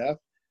involves death,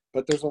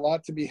 but there's a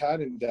lot to be had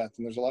in death,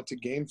 and there's a lot to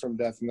gain from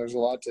death, and there's a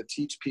lot to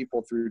teach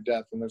people through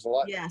death. And there's a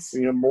lot,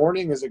 you know,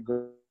 mourning is a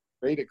great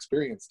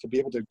experience to be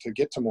able to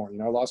get to mourn. You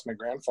know, I lost my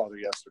grandfather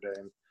yesterday,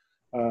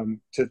 and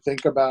to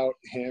think about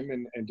him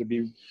and to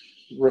be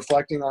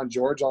reflecting on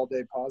George all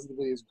day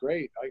positively is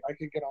great. I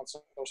could get on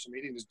social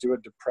media and just do a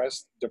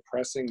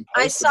depressing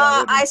post.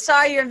 I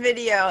saw your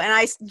video,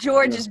 and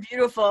George is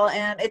beautiful,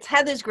 and it's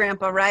Heather's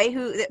grandpa, right?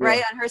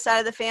 Right on her side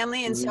of the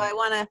family. And so I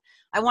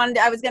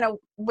was going to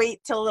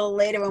wait till a little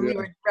later when we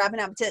were wrapping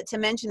up to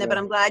mention it, but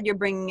I'm glad you're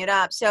bringing it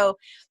up. So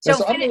I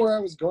don't know where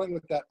I was going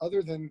with that,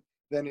 other than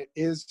it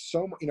is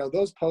so, you know,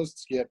 those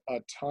posts get a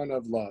ton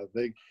of love.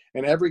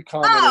 And every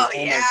comment is,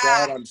 oh my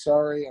God, I'm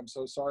sorry. I'm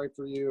so sorry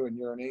for you. And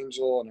you're an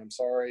angel, and I'm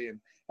sorry. And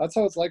that's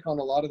how it's like on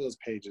a lot of those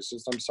pages.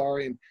 Just, I'm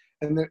sorry.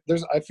 And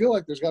I feel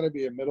like there's got to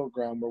be a middle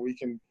ground where we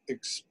can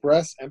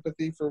express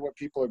empathy for what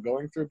people are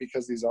going through,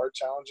 because these are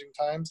challenging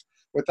times,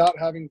 without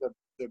having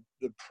the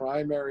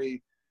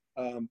primary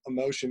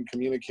emotion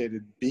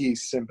communicated be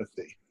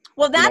sympathy.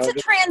 Well, that's a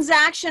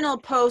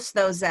transactional post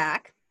though,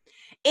 Zach.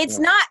 It's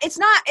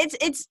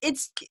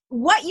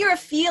what you're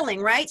feeling,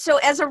 right? So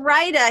as a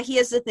writer,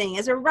 here's the thing.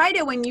 As a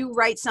writer, when you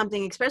write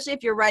something, especially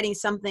if you're writing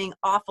something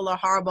awful or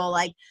horrible,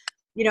 like,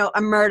 you know,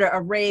 a murder,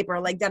 a rape, or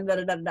like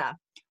da-da-da-da-da.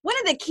 One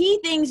of the key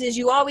things is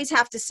you always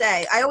have to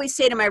say, I always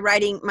say to my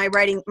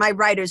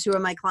writers who are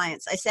my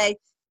clients, I say,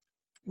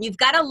 you've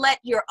got to let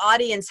your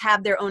audience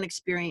have their own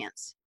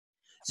experience.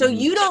 So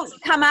you don't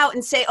come out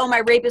and say, oh, my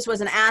rapist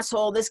was an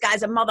asshole, this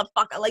guy's a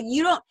motherfucker. Like,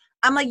 you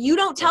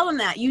don't tell them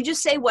that. You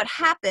just say what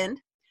happened.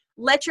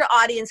 Let your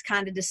audience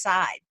kind of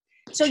decide.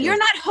 So you're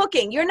not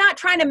hooking. You're not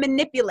trying to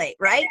manipulate,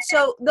 right?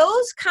 So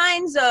those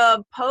kinds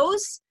of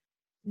posts,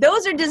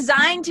 those are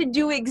designed to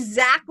do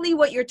exactly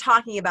what you're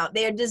talking about.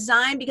 They are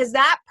designed because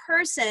that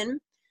person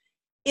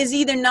is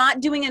either not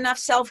doing enough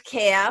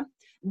self-care,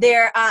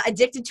 they're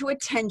addicted to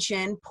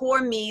attention,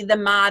 poor me, the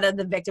martyr,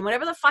 the victim,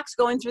 whatever the fuck's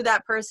going through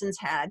that person's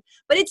head.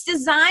 But it's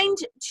designed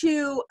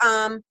to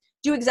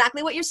do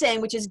exactly what you're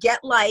saying, which is get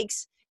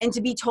likes, and to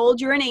be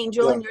told you're an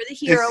angel and you're the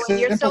hero and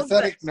you're so good.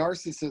 Sympathetic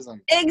narcissism.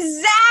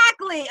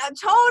 Exactly.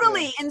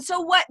 Totally. Yeah. And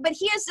so but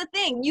here's the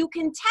thing. You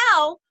can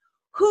tell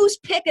who's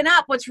picking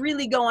up what's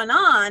really going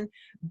on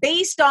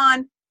based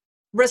on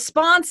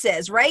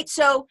responses, right?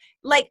 So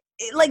like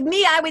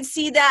me, I would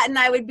see that and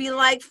I would be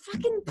like,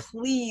 fucking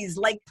please,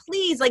 like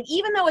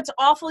even though it's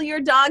awful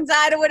your dog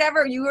died or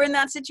whatever, you were in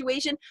that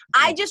situation,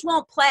 I just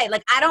won't play.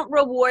 Like, I don't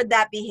reward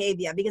that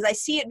behavior because I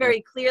see it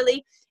very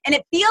clearly and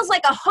it feels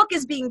like a hook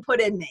is being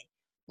put in me.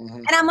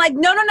 And I'm like,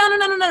 no.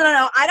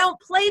 I don't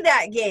play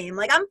that game.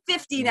 Like, I'm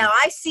 50 now.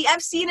 I've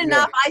seen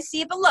enough. I see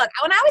it. But look,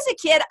 when I was a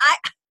kid,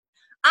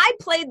 I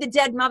played the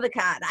dead mother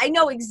card. I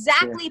know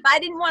exactly if I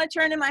didn't want to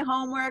turn in my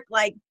homework,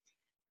 like,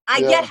 I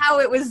get how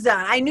it was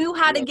done. I knew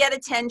how to get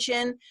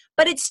attention,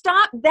 but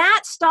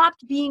that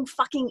stopped being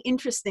fucking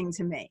interesting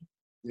to me.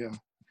 Yeah.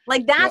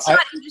 Like, that's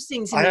not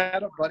interesting to me. I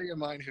had a buddy of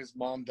mine whose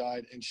mom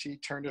died and she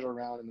turned it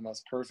around in the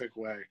most perfect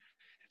way.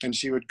 And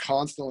she would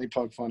constantly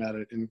poke fun at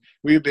it. And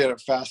we would be at a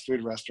fast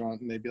food restaurant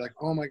and they'd be like,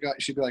 oh my God.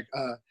 She'd be like,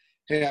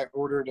 hey, I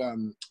ordered a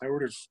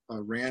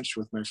ranch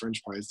with my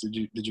French fries. Did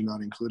you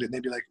not include it? And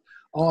they'd be like,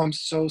 oh, I'm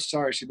so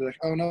sorry. She'd be like,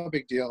 oh, no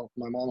big deal.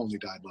 My mom only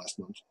died last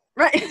month.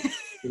 Right.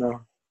 You know?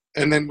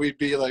 And then we'd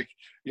be like,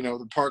 you know,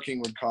 the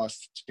parking would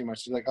cost too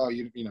much. She's like, oh,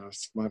 you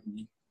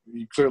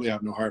you clearly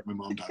have no heart. My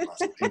mom died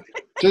last month.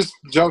 Just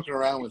joking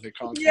around with it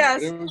constantly.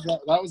 Yes.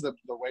 But that was the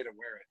way to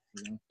wear it.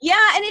 You know?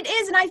 Yeah, and it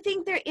is. And I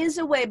think there is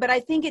a way, but I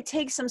think it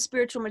takes some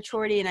spiritual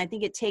maturity and I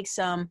think it takes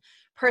some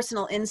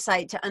personal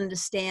insight to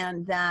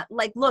understand that,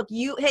 like, look,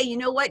 hey, you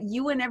know what?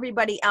 You and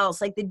everybody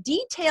else, like, the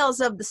details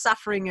of the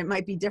suffering, it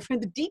might be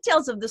different. The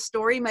details of the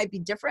story might be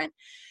different,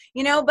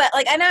 you know, but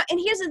like, and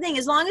here's the thing,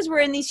 as long as we're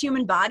in these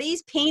human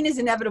bodies, pain is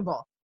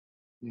inevitable.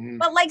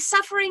 But like,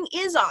 suffering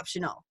is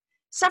optional.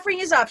 Suffering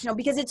is optional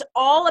because it's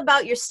all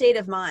about your state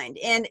of mind.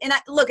 And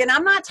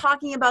I'm not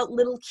talking about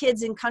little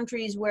kids in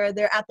countries where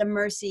they're at the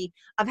mercy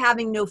of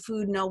having no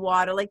food, no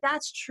water. Like,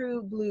 that's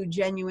true blue,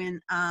 genuine,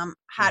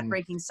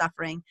 heartbreaking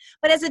suffering.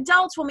 But as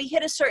adults, when we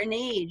hit a certain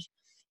age,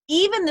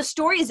 even the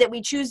stories that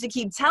we choose to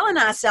keep telling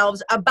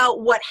ourselves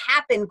about what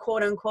happened,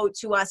 quote unquote,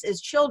 to us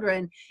as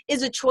children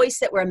is a choice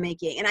that we're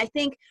making. And I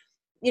think,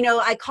 you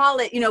know, I call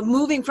it, you know,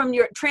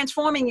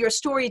 transforming your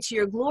story to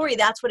your glory.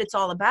 That's what it's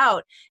all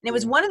about. And it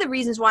was one of the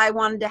reasons why I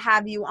wanted to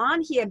have you on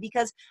here,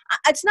 because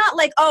it's not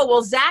like, oh,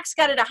 well, Zach's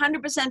got it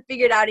 100%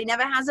 figured out. He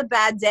never has a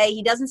bad day.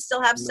 He doesn't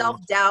still have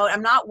self-doubt.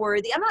 I'm not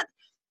worthy.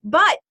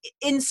 But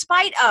in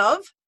spite of,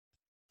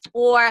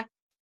 or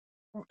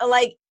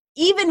like,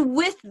 even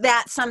with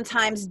that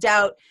sometimes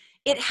doubt,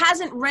 it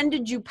hasn't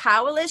rendered you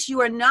powerless.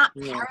 You are not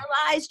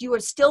paralyzed. You are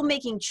still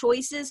making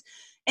choices.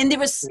 And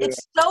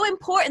it's so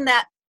important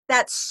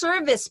that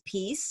service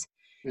piece.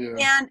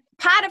 And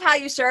part of how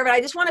you serve, and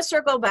I just want to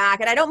circle back,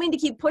 and I don't mean to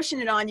keep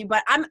pushing it on you,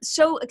 but I'm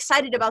so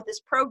excited about this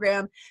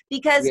program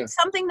because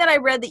something that I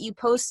read that you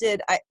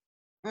posted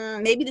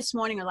maybe this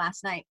morning or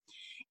last night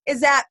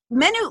is that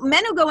men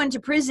who go into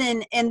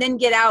prison and then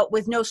get out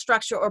with no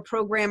structure or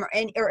program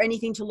or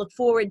anything to look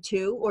forward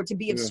to or to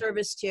be of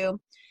service to,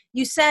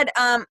 you said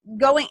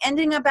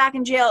ending up back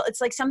in jail, it's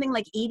like something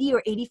like 80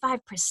 or 85%.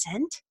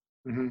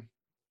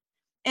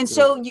 And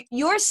so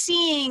you're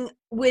seeing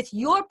with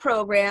your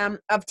program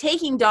of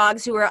taking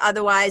dogs who are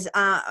otherwise,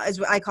 as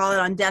I call it,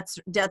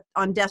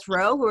 on death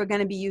row, who are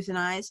going to be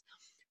euthanized,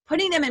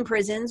 putting them in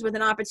prisons with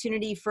an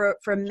opportunity for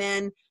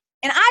men.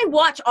 And I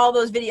watch all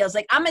those videos.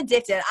 Like, I'm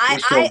addicted. I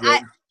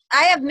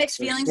have mixed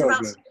feelings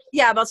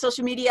about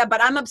social media,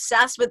 but I'm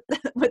obsessed with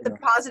the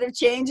positive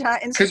change.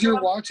 Because you're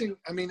watching,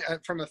 I mean,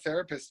 from a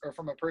therapist or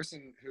from a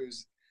person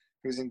who's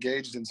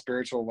engaged in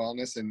spiritual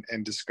wellness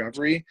and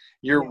discovery,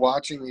 you're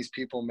watching these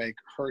people make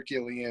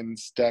Herculean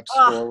steps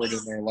forward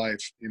in their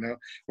life, you know,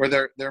 where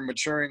they're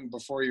maturing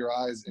before your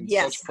eyes in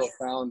such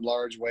profound,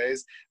 large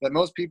ways that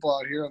most people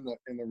out here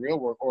in the real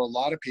world, or a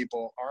lot of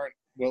people, aren't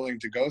willing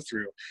to go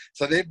through.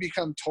 So they've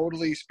become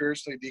totally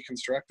spiritually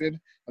deconstructed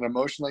and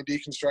emotionally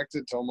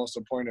deconstructed to almost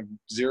a point of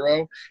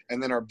zero,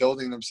 and then are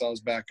building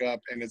themselves back up.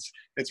 And it's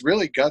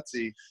really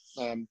gutsy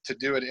to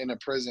do it in a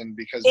prison,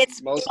 because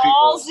it's most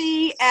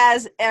ballsy people,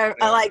 as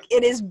like,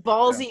 it is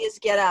ballsy as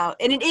get out.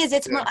 And it is,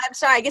 I'm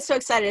sorry, I get so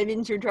excited, I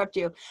didn't interrupt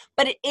you,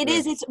 but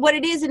it's what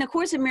it is. In A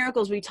Course in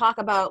Miracles, we talk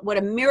about what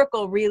a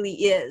miracle really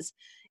is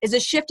a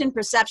shift in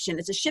perception.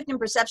 It's a shift in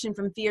perception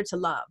from fear to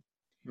love.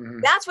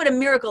 That's what a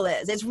miracle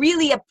is. It's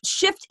really a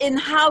shift in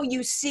how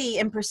you see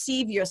and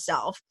perceive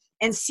yourself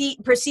and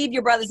perceive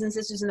your brothers and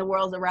sisters in the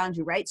world around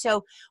you, right?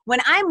 So when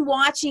I'm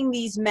watching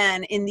these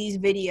men in these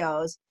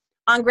videos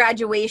on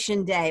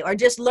graduation day, or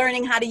just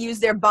learning how to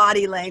use their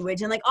body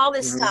language and like all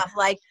this stuff,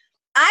 like,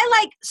 I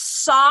like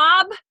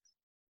sob,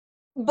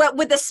 but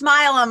with a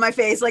smile on my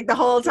face, like, the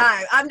whole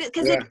time.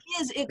 Because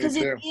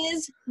it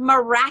is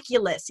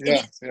miraculous. It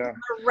is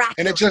miraculous.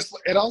 And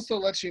it also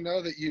lets you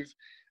know that you've,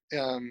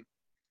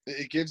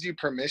 it gives you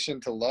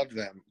permission to love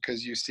them,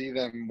 because you see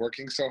them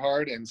working so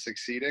hard and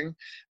succeeding,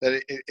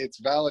 that it's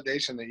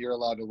validation that you're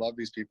allowed to love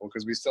these people,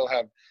 because we still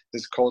have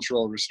this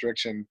cultural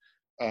restriction,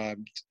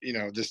 you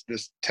know, this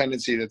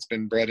tendency that's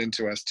been bred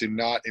into us to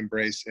not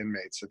embrace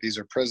inmates, that these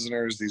are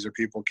prisoners, these are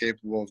people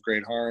capable of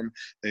great harm,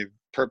 they've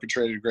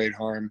perpetrated great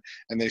harm,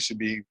 and they should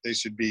be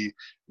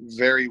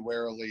very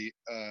warily,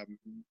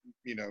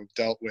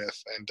 dealt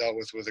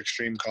with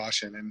extreme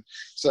caution. And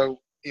so,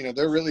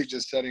 they're really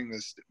just setting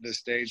this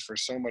stage for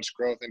so much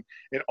growth, and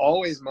it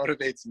always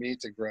motivates me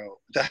to grow.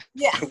 That's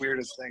the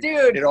weirdest thing,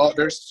 dude.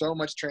 There's so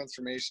much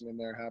transformation in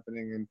there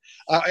happening. And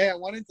I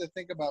wanted to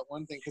think about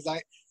one thing,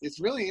 because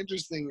it's really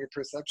interesting, your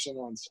perception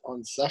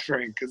on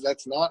suffering, because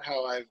that's not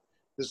how I've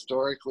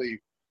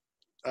historically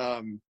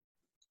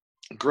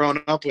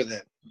grown up with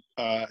it.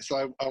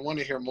 So I want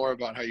to hear more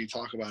about how you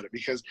talk about it,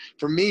 because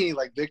for me,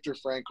 like Viktor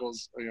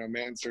Frankl's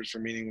Man's Search for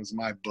Meaning was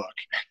my book,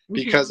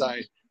 because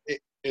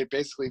it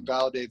basically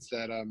validates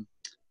that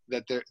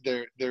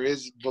there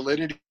is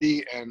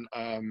validity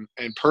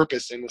and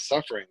purpose in the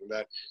suffering,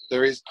 that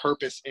there is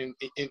purpose in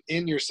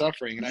your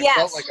suffering. And I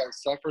felt like I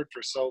suffered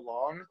for so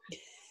long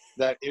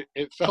that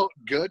it felt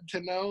good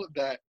to know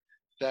that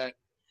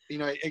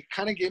it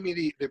kind of gave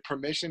me the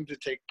permission to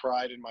take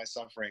pride in my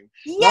suffering.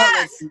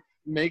 Not like to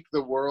make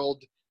the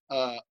world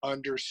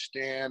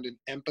understand and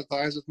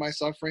empathize with my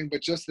suffering,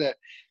 but just that,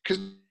 because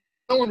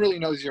no one really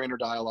knows your inner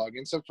dialogue.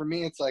 And so for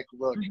me, it's like,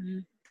 look,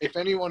 if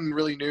anyone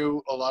really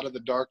knew a lot of the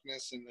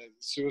darkness and the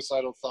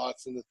suicidal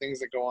thoughts and the things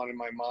that go on in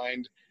my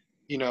mind,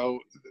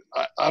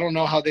 I don't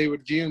know how they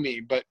would view me,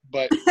 but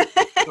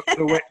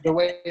the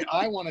way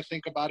I want to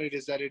think about it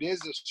is that it is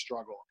a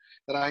struggle,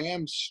 that I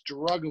am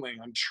struggling,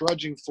 I'm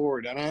trudging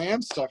forward, and I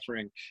am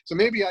suffering. So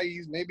maybe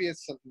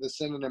it's the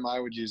synonym I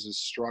would use is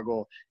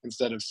struggle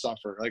instead of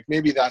suffer. Like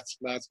maybe that's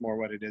more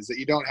what it is, that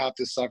you don't have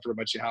to suffer,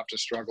 but you have to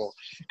struggle.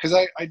 Because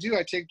I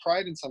take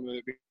pride in some of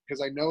it,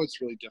 because I know it's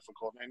really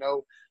difficult. And I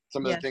know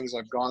some of the things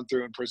I've gone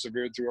through and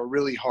persevered through are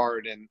really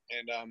hard. And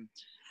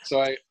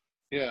so I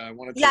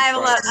want to. I have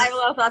a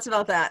lot of thoughts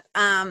about that.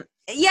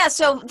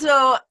 So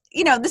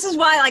this is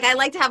why I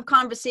like to have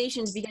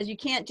conversations, because you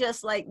can't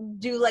just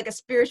do a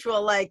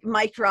spiritual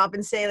mic drop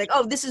and say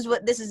oh, this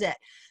is it.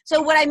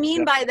 So what I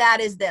mean by that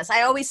is this.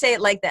 I always say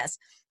it like this.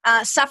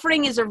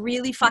 Suffering is a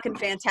really fucking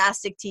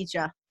fantastic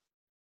teacher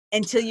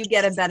until you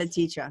get a better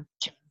teacher.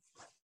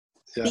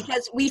 Yeah.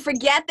 Because we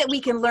forget that we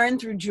can learn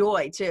through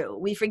joy too.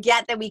 We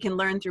forget that we can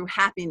learn through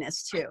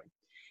happiness too.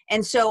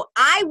 And so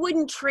I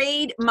wouldn't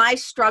trade my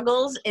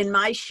struggles and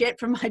my shit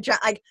for my job,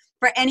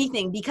 for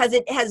anything, because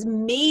it has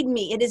made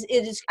me, it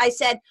is, I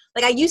said,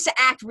 I used to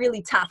act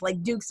really tough,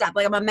 dukes up,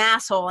 I'm a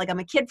masshole, I'm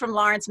a kid from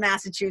Lawrence,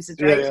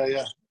 Massachusetts, right?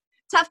 Yeah.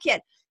 Tough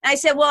kid. And I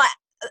said, well,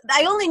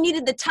 I only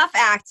needed the tough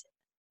act,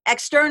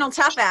 external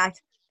tough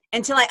act,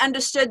 until I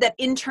understood that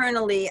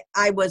internally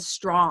I was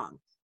strong.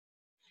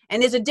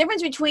 And there's a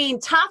difference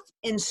between tough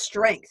and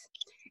strength.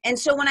 And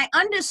so when I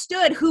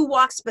understood who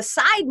walks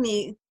beside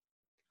me,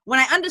 when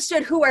I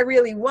understood who I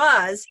really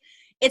was,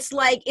 it's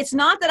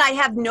not that I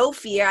have no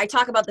fear. I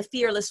talk about the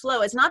fearless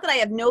flow. It's not that I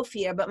have no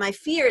fear, but my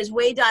fear is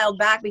way dialed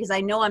back because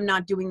I know I'm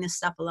not doing this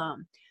stuff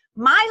alone.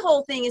 My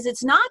whole thing is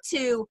it's not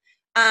to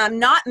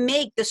not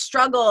make the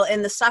struggle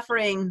and the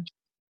suffering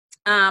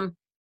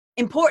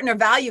important or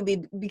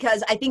valuable,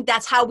 because I think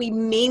that's how we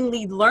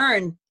mainly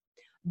learn.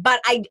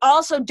 But I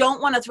also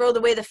don't want to throw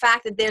away the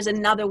fact that there's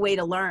another way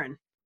to learn.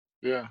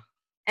 Yeah.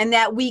 And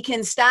that we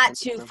can start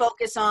to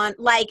focus on,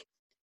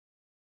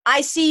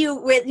 I see you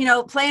with,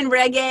 playing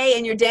reggae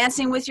and you're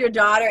dancing with your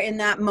daughter in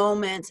that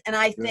moment. And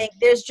I think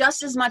there's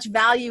just as much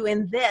value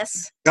in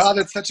this. God,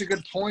 that's such a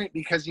good point,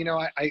 because,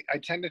 I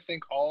tend to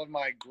think all of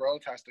my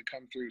growth has to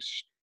come through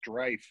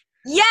strife.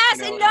 Yes,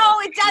 and no,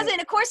 it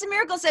doesn't. A Course in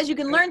Miracles says you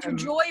can learn through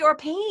joy or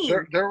pain.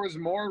 There was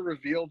more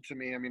revealed to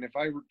me. I mean, if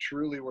I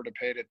truly were to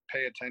pay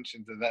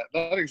attention to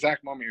that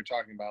exact moment you're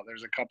talking about,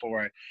 there's a couple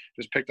where I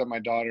just picked up my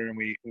daughter and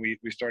we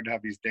started to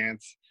have these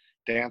dance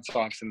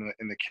offs in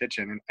the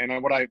kitchen,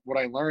 and what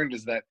I learned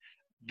is that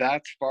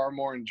that's far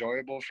more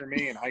enjoyable for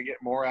me, and I get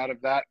more out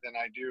of that than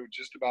I do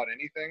just about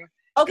anything.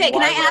 Okay,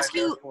 can I ask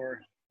you?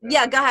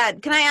 Yeah, go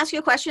ahead. Can I ask you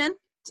a question?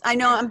 I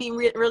know I'm being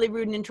really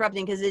rude and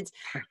interrupting, because it's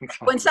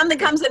when something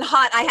comes in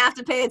hot, I have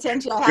to pay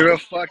attention. You're a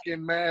fucking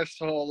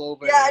masshole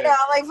over here. Yeah, I know,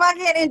 I'm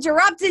fucking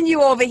interrupting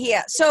you over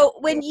here. So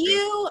when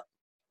you're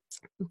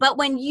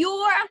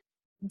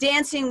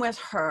dancing with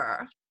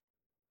her,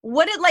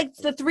 what are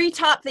the three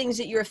top things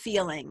that you're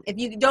feeling? If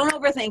you don't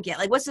overthink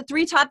it, what's the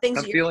three top things?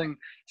 I'm feeling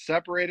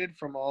separated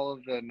from all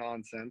of the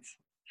nonsense.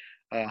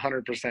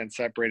 100%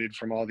 separated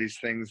from all these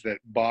things that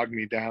bog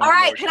me down. All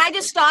right, can I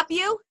just stop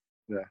you?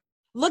 Yeah.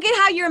 Look at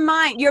how your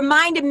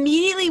mind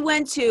immediately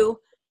went to,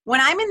 when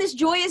I'm in this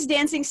joyous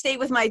dancing state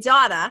with my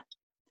daughter,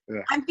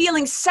 I'm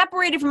feeling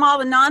separated from all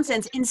the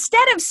nonsense,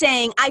 instead of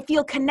saying, I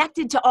feel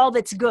connected to all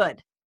that's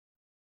good.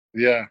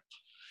 Yeah.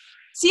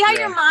 See how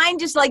your mind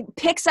just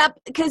picks up,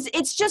 because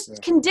it's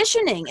just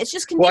conditioning. It's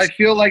just conditioning. Well, I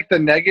feel like the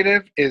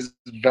negative is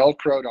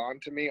Velcroed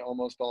onto me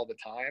almost all the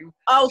time.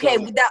 Okay.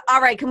 So, all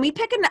right. Can we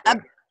pick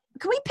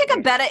a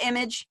better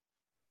image?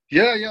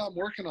 Yeah, I'm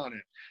working on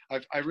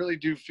it. I really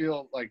do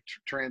feel like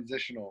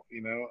transitional,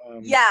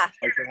 Yeah.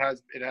 like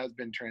it has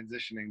been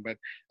transitioning, but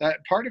that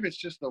part of it's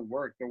just the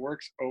work. The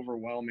work's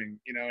overwhelming,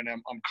 and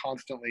I'm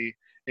constantly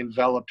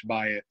enveloped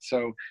by it.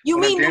 So You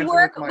when I'm mean the dancing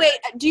work? with my Wait,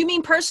 do you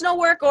mean personal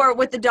work or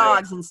with the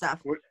dogs and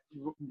stuff?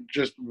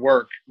 just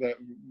work, the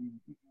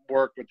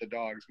work with the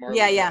dogs. Yeah,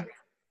 Marley, yeah.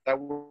 that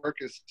work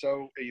is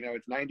so,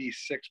 it's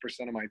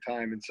 96% of my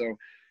time, and so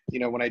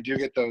when I do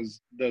get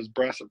those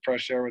breaths of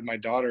fresh air with my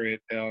daughter,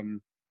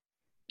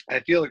 I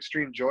feel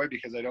extreme joy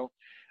because I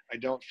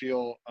don't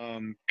feel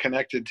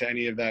connected to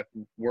any of that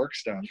work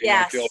stuff. I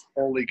feel Yes.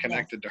 wholly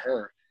connected to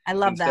her I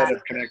love instead that.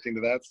 of connecting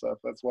to that stuff.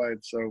 That's why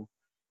it's so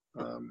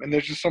and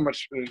there's just so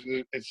much,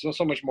 it's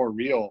so much more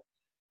real,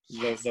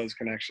 those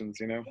connections.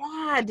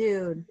 Yeah,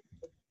 dude.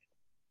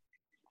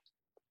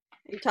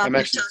 You're I'm talking.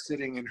 actually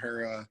sitting in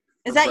her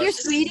Is her that your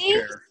breastfeeding sweetie?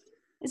 chair.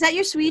 Is that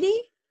your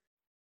sweetie?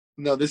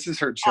 No, this is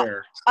her Oh,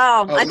 chair.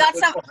 oh, Oh, I thought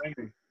that's so. behind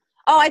me.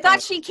 Oh, I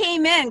thought she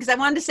came in because I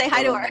wanted to say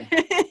hi to No,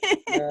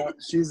 her.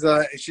 she's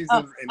Oh,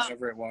 in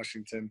Everett,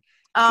 Washington,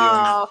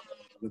 dealing oh,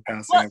 with the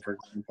passing well, of her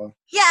grandpa.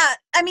 yeah.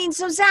 I mean,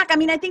 so Zach, I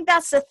mean, I think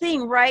that's the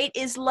thing, right?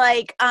 Is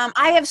like,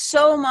 I have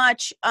so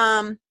much.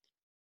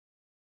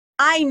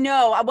 I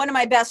know one of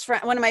my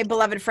one of my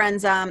beloved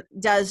friends,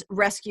 does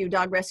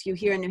dog rescue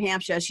here in New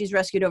Hampshire. She's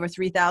rescued over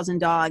 3,000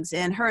 dogs,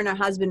 and her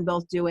husband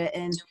both do it.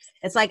 And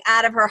it's like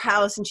out of her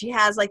house, and she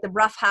has like the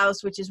rough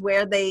house, which is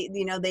where they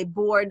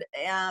board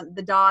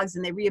the dogs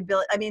and they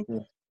rehabilitate. I mean, Yeah.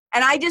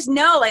 and I just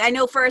know, like, I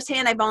know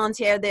firsthand. I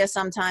volunteer there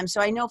sometimes,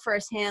 so I know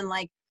firsthand,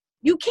 like,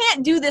 you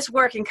can't do this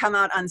work and come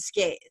out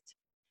unscathed.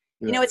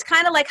 Yeah. It's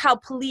kind of like how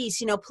police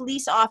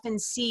often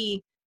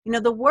see,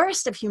 the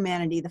worst of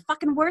humanity, the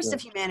fucking worst Yeah.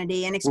 of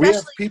humanity. And We have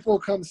especially, people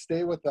come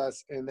stay with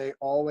us, and they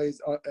always,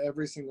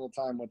 every single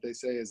time, what they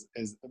say is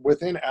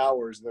within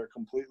hours they're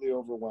completely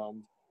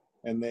overwhelmed,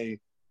 and they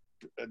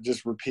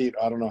just repeat,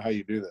 "I don't know how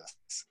you do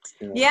this."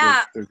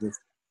 yeah, they're just,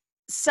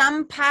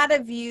 some part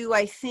of you,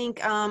 I think,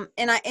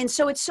 and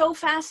so it's so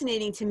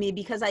fascinating to me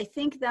because I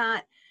think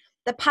that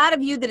the part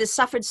of you that has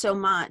suffered so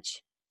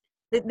much,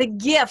 the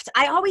gift,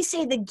 I always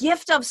say the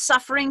gift of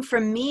suffering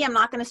from me, I'm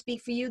not going to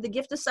speak for you, the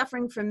gift of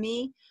suffering from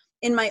me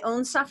in my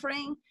own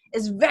suffering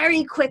is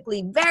very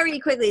quickly,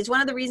 it's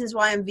one of the reasons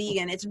why I'm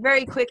vegan. It's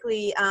very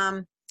quickly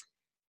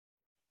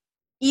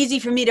easy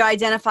for me to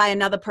identify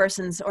another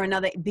person's or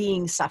another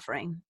being's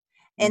suffering.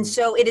 And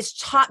so it has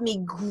taught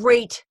me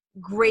great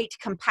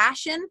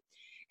compassion,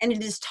 and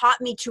it has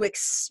taught me to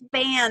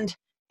expand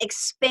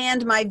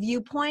my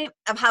viewpoint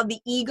of how the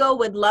ego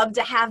would love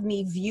to have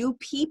me view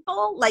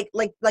people, like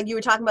you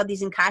were talking about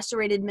these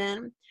incarcerated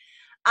men.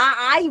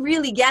 I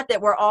really get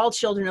that we're all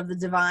children of the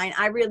divine.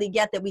 I really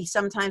get that we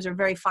sometimes are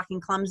very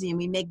fucking clumsy and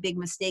we make big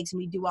mistakes and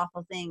we do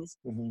awful things.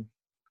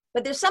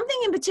 But there's something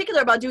in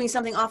particular about doing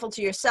something awful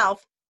to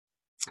yourself,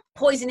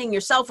 poisoning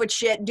yourself with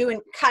shit,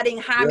 cutting,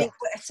 harming,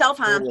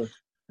 self-harm, totally.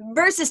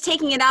 versus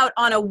taking it out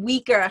on a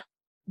weaker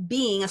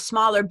being, a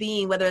smaller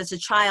being, whether it's a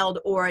child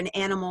or an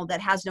animal that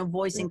has no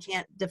voice and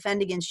can't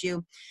defend against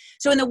you.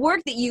 So in the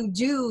work that you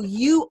do,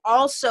 you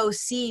also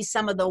see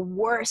some of the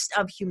worst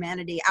of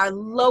humanity, our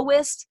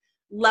lowest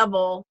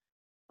level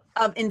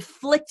of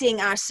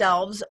inflicting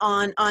ourselves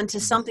onto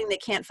something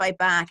that can't fight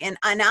back. And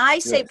I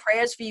say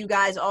prayers for you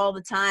guys all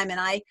the time, and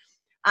I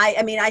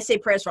mean, I say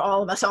prayers for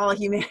all of us, all of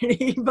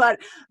humanity, but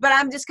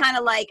I'm just kind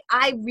of like,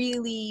 I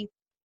really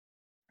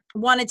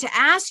wanted to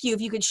ask you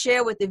if you could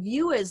share with the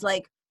viewers,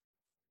 like,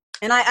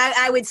 and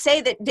I would say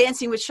that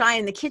Dancing with Shy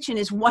in the Kitchen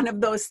is one of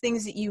those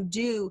things that you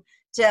do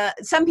to,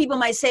 some people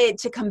might say it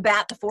to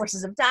combat the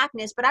forces of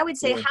darkness, but I would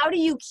say, how do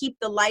you keep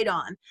the light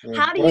on?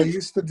 How do What I you?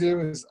 used to do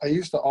is I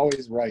used to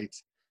always write.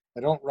 I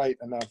don't write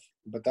enough,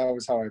 but that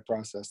was how I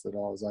processed it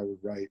all, is I would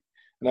write.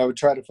 And I would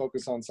try to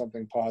focus on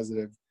something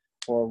positive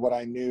or what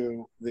I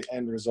knew the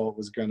end result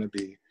was going to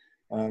be.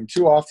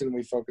 Too often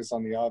we focus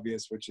on the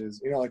obvious, which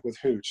is, like with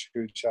Hooch.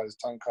 Hooch had his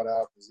tongue cut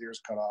out, his ears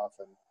cut off,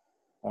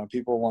 and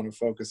people want to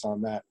focus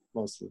on that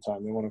most of the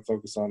time. They want to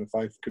focus on, if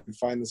I could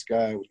find this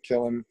guy, I would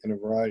kill him in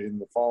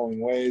the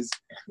following ways.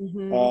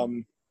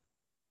 And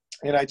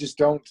I just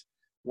don't,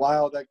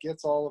 while that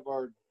gets all of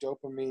our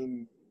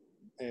dopamine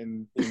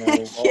and,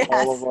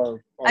 all of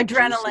our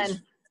adrenaline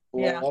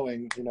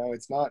flowing,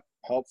 it's not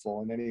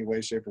helpful in any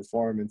way, shape, or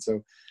form. And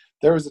so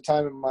there was a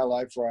time in my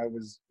life where I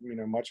was,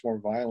 much more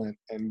violent,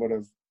 and would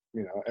have,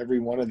 every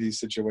one of these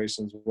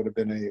situations would have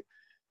been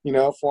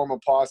a, form a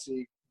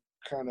posse,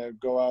 kind of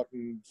go out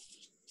and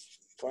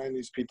find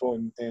these people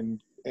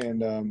and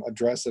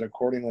address it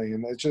accordingly.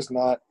 And it's just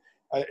not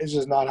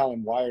how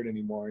I'm wired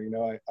anymore.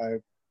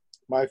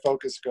 My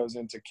focus goes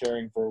into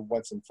caring for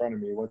what's in front of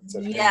me, what's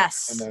at hand,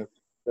 and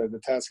the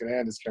task at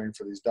hand is caring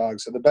for these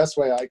dogs. So the best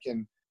way I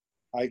can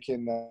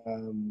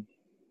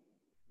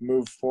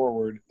move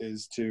forward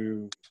is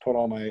to put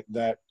all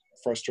that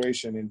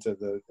frustration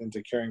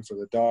into caring for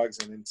the dogs,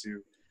 and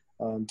into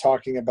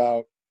talking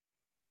about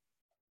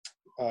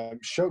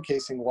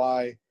showcasing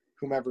why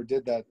whomever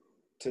did that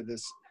to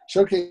this,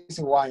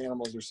 showcasing why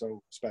animals are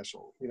so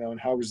special, and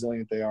how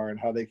resilient they are, and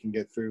how they can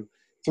get through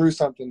through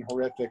something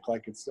horrific,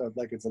 like it's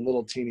a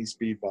little teeny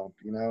speed bump,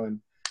 you know. And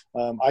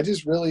I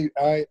just really,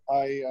 I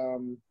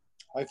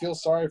feel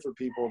sorry for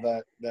people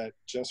that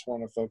just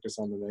want to focus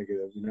on the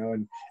negative, you know,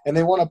 and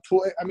they want to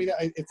pull. I mean,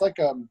 it's like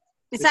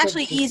it's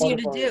actually easier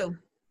to do.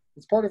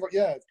 It's part of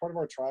it's part of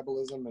our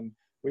tribalism, and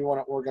we want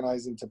to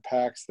organize into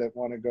packs that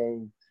want to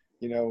go,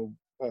 you know,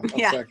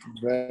 affect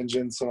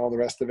vengeance and all the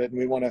rest of it. And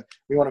we want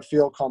to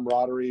feel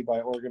camaraderie by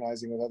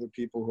organizing with other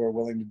people who are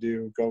willing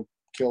to go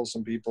kill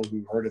some people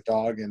who hurt a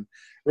dog. And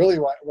really,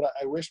 what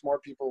I wish more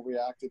people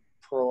reacted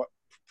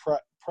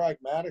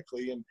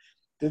pragmatically and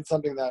did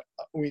something that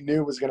we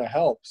knew was going to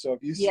help. So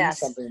if you see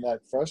something that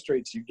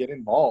frustrates you, get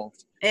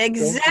involved.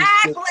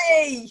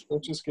 Exactly.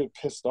 Don't just get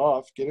pissed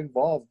off. Get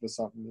involved with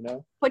something, you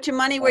know. Put your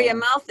money where your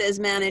mouth is,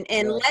 man,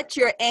 and let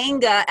your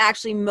anger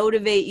actually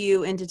motivate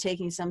you into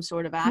taking some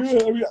sort of action.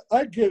 Yeah, I mean,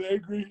 I get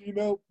angry, you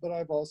know, but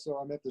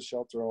I'm at the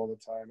shelter all the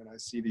time, and I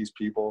see these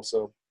people.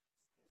 So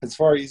it's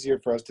far easier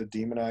for us to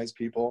demonize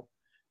people.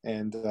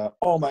 And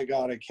oh my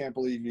God, I can't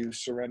believe you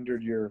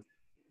surrendered your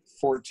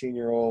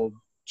 14-year-old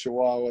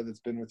Chihuahua that's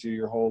been with you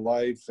your whole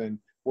life, and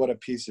what a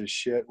piece of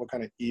shit. What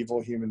kind of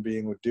evil human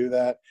being would do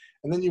that?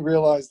 And then you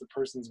realize the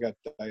person's got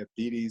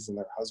diabetes and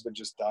their husband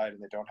just died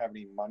and they don't have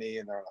any money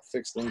and they're on a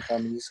fixed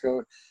income, and you just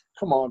go,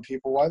 come on,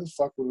 people, why the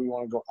fuck would we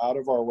want to go out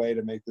of our way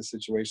to make the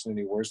situation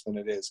any worse than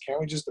it is? Can't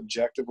we just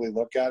objectively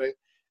look at it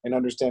and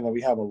understand that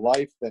we have a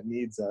life that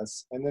needs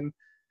us? And then,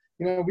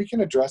 you know, we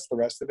can address the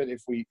rest of it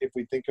if we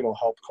think it'll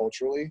help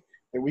culturally,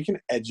 and we can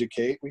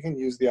educate. We can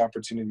use the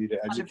opportunity to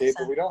educate, 100%.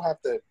 But we don't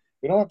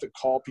have to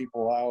call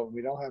people out.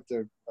 We don't have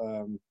to,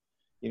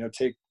 you know,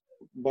 take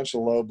a bunch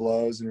of low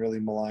blows and really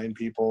malign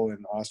people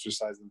and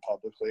ostracize them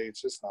publicly.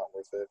 It's just not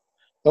worth it.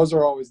 Those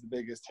are always the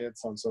biggest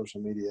hits on social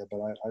media,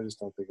 but I just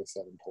don't think it's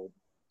that important.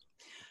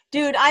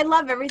 Dude, I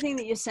love everything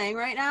that you're saying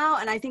right now,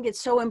 and I think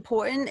it's so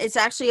important. It's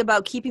actually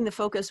about keeping the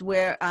focus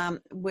where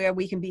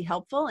we can be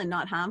helpful and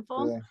not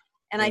harmful. Yeah.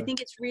 And I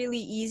think it's really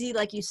easy,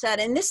 like you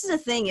said. And this is the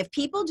thing, if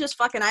people just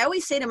I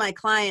always say to my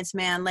clients,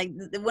 man, like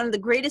one of the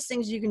greatest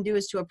things you can do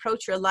is to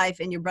approach your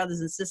life and your brothers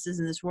and sisters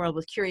in this world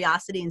with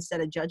curiosity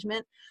instead of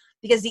judgment.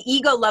 Because the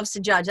ego loves to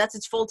judge. That's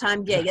its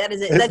full-time gig. That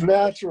is it. It's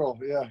natural,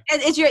 yeah.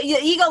 It's your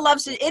ego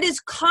loves to, it is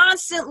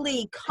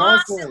constantly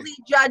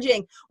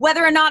judging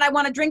whether or not I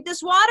want to drink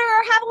this water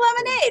or have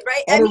lemonade,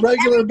 right? On a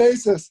regular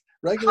basis.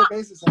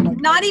 I'm like,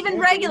 not even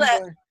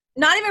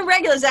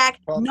regular, Zach,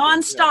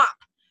 nonstop.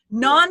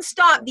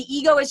 Nonstop. The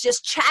ego is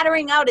just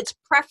chattering out its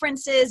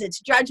preferences, its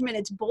judgment,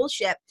 its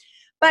bullshit.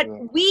 But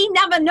we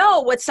never know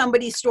what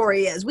somebody's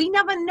story is. We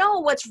never know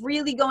what's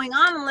really going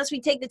on unless we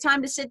take the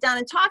time to sit down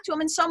and talk to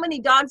them. And so many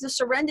dogs have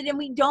surrendered and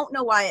we don't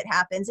know why it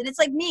happens. And it's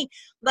like me,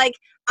 like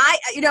I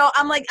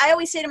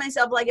always say to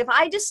myself, like, if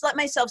I just let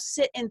myself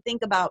sit and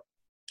think about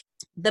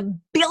the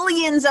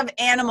billions of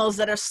animals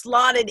that are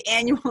slaughtered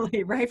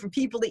annually, right, for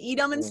people to eat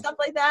them and stuff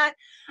like that,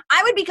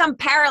 I would become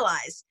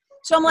paralyzed.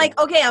 So I'm like,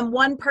 okay, I'm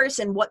one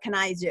person. What can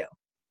I do?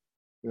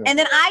 Yeah. And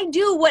then I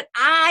do what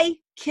I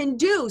can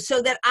do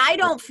so that I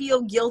don't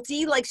feel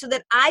guilty, like so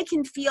that I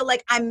can feel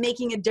like I'm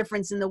making a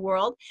difference in the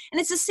world. And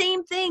it's the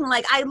same thing.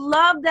 Like, I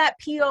love that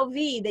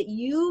POV that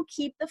you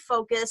keep the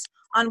focus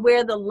on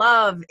where the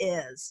love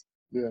is.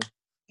 Yeah.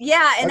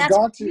 Yeah. And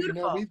that's beautiful.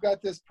 You know, we've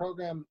got this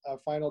program,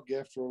 Final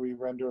Gift, where we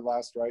render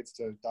last rites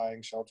to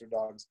dying shelter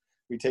dogs.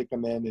 We take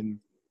them in and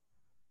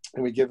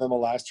we give them a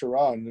last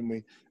hurrah. And then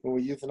when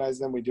we euthanize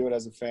them, we do it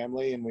as a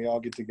family, and we all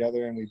get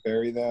together and we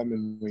bury them,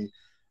 and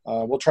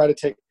we'll try to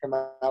take them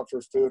out for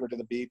food or to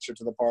the beach or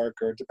to the park,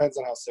 or it depends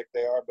on how sick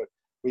they are, but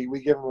we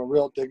give them a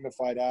real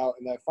dignified out.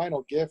 And that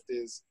final gift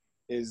is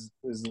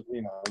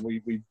you know,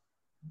 we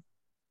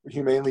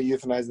humanely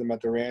euthanize them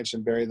at the ranch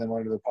and bury them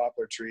under the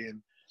poplar tree.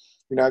 And,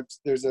 you know,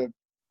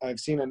 I've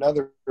seen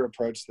another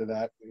approach to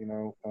that, you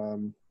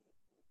know,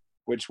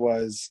 which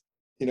was,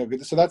 you know,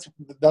 so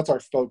that's our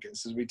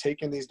focus, is we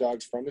take in these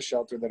dogs from the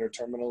shelter that are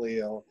terminally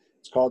ill.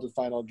 It's called the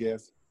Final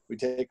Gift. We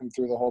take them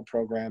through the whole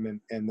program,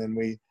 and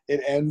then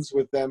it ends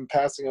with them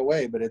passing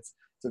away. But it's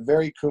a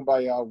very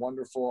kumbaya,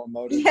 wonderful,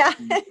 emotive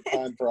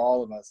time for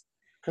all of us.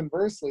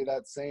 Conversely,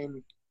 that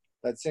same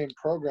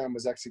program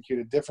was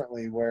executed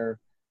differently, where,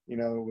 you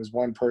know, it was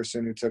one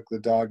person who took the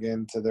dog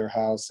into their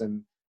house,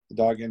 and the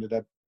dog ended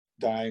up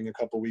dying a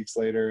couple weeks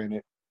later, and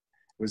it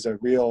was a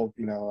real,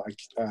 you know,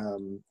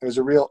 it was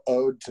a real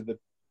ode to the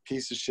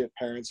piece of shit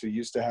parents who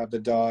used to have the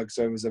dog.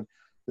 So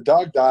the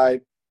dog died,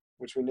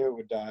 which we knew it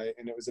would die,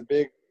 and it was a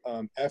big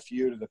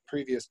FU to the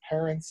previous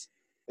parents.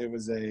 It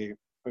was a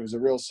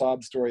real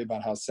sob story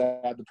about how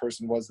sad the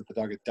person was that the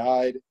dog had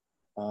died,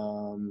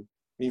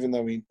 even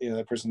though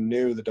the person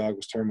knew the dog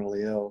was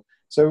terminally ill.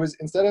 So it was,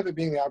 instead of it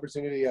being the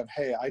opportunity of,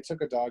 hey, I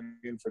took a dog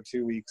in for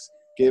 2 weeks,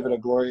 gave it a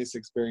glorious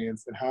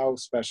experience, and how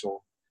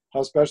special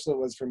it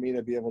was for me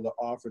to be able to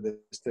offer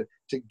this,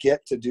 to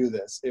get to do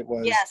this. It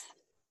was,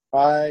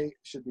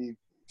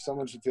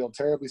 someone should feel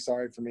terribly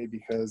sorry for me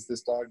because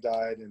this dog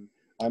died, and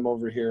I'm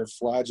over here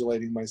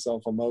flagellating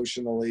myself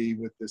emotionally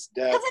with this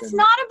death. Because it's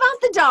not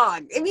about the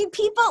dog. I mean,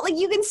 people, like,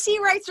 you can see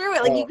right through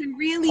it. Like, you can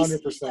really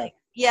 100%. see, like,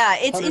 Yeah,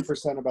 it's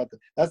 100% about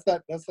that's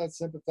that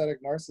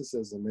sympathetic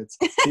narcissism. It's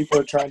people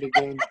are trying to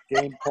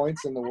gain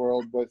points in the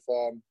world with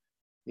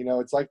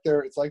it's like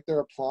they're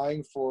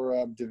applying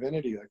for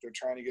divinity, like they're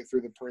trying to get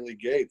through the pearly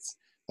gates.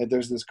 That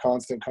there's this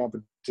constant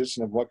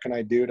competition of what can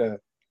I do to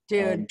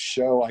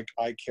show like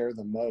I care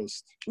the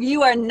most.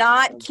 You are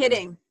not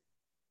kidding.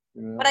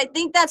 But I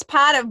think that's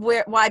part of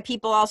why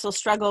people also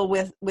struggle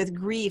with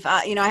grief.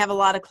 I have a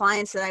lot of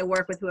clients that I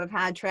work with who have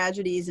had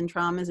tragedies and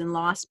traumas and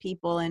lost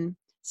people and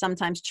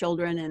sometimes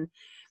children.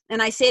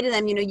 And I say to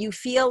them, you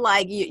feel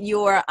like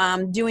you're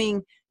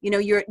doing,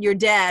 you're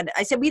dead.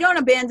 I said, we don't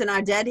abandon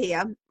our dead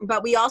here,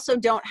 but we also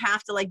don't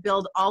have to like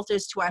build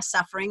altars to our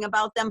suffering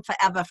about them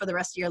forever for the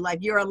rest of your life.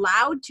 You're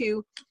allowed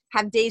to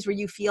have days where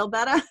you feel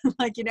better,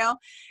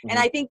 and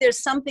I think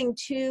there's something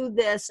to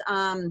this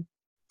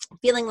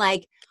feeling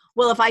like,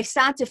 well, if I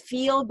start to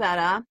feel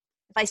better,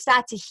 if I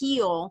start to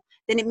heal,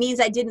 then it means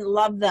I didn't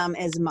love them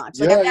as much.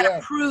 Like I've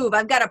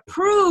got to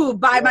prove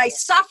by my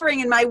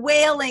suffering and my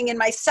wailing and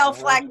my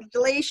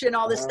self-flagellation,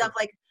 all this stuff,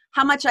 like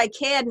how much I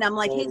cared. And I'm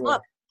like, hey,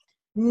 look,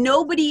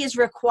 nobody is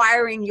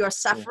requiring your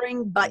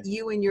suffering but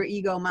you and your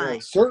ego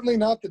mind. Certainly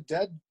not the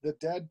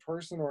dead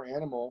person or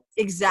animal.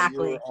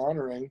 Exactly. You're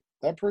honoring.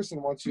 That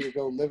person wants you to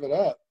go live it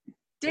up.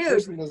 Dude. The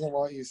person doesn't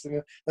want you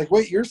to like,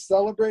 wait, you're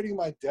celebrating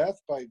my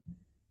death by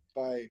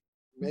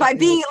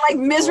being like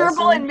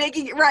miserable and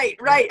making it right.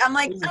 I'm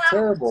like, this is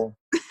terrible.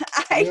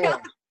 I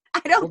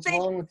don't What's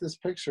think wrong with this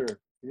picture?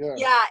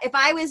 Yeah. If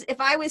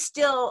I was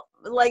still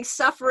like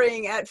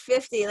suffering at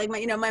 50, like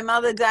my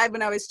mother died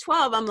when I was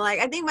 12. I'm like,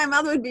 I think my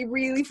mother would be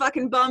really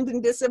fucking bummed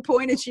and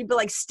disappointed. She'd be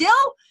like, still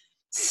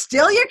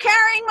you're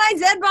carrying my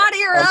dead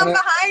body around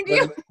behind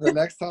you. The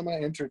next time I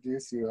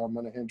introduce you, I'm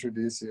going to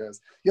introduce you as,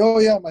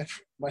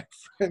 my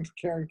friend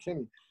Karen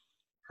Kinney.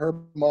 Her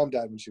mom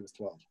died when she was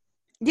 12.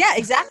 Yeah,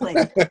 exactly.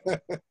 And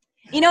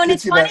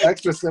it's funny. That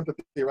extra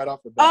sympathy right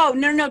off the bat. Oh,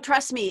 no,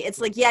 trust me. It's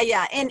like,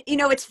 yeah. And,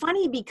 it's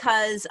funny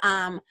because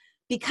of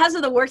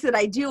the work that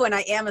I do, and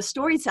I am a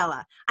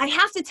storyteller, I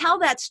have to tell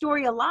that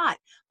story a lot,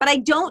 but I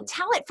don't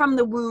tell it from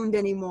the wound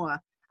anymore.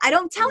 I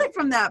don't tell it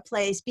from that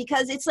place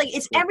because it's like,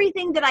 it's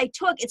everything that I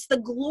took. It's the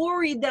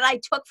glory that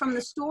I took from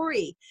the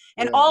story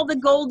and all the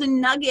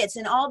golden nuggets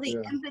and all the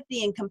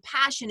empathy and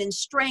compassion and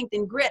strength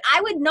and grit.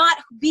 I would not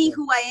be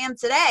who I am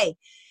today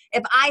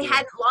if I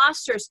hadn't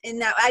lost her.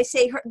 And that I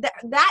say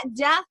that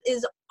death,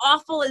 is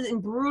awful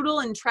and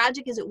brutal and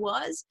tragic as it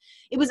was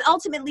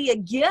ultimately a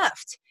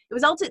gift. It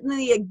was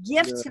ultimately a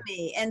gift to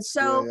me. And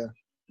so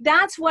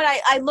that's what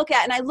I look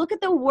at. And I look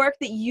at the work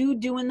that you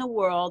do in the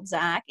world,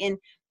 Zach, and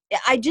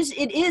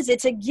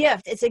it's a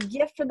gift. It's a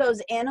gift for those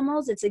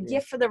animals. It's a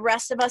gift for the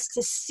rest of us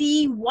to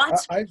see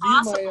what's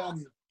possible.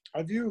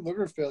 I view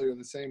liver failure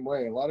the same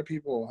way. A lot of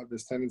people have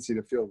this tendency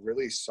to feel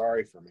really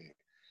sorry for me.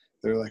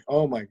 They're like,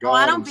 oh my God. Oh,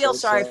 I don't feel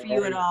sorry for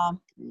you at all.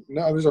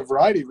 No, there's a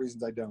variety of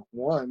reasons I don't.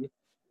 One,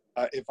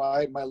 if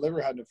my liver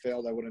hadn't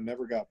failed, I would have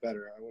never got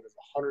better. I would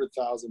have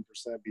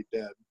 100,000% be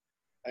dead.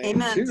 And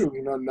Amen. two,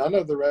 none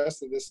of the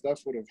rest of this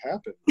stuff would have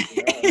happened.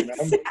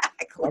 Exactly.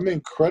 I'm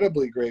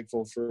incredibly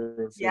grateful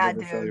for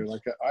liver failure.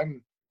 Like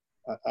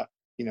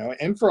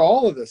and for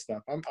all of this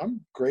stuff,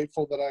 I'm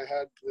grateful that I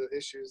had the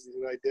issues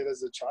that I did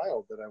as a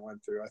child that I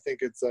went through. I think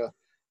it's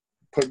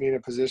put me in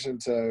a position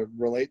to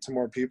relate to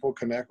more people,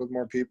 connect with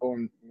more people,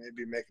 and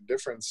maybe make a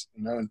difference.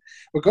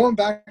 But going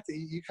back to,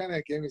 you kind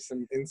of gave me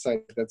some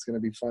insight that's going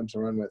to be fun to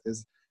run with.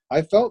 Is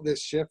I felt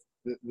this shift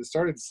that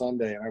started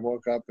Sunday, and I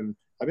woke up and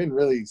I've been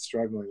really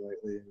struggling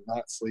lately and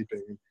not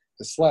sleeping.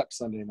 I slept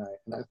Sunday night,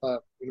 and I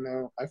thought,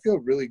 I feel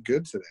really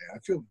good today. I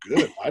feel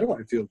good. Why do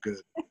I feel good?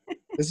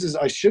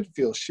 I should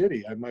feel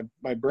shitty.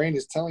 My brain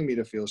is telling me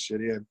to feel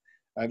shitty.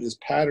 I have this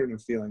pattern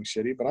of feeling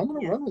shitty, but I'm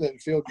going to run with it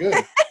and feel good.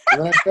 And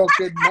then I felt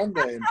good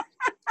Monday, and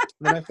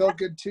then I felt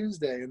good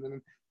Tuesday, and then I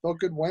felt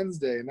good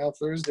Wednesday, and now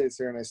Thursday's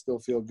here, and I still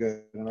feel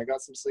good. And I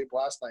got some sleep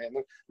last night,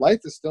 and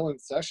life is still in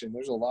session.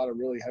 There's a lot of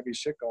really heavy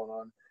shit going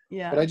on.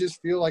 Yeah. But I just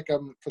feel like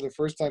I'm, for the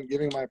first time,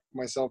 giving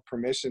myself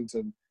permission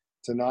to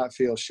not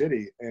feel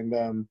shitty.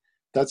 And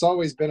that's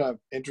always been an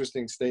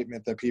interesting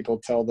statement that people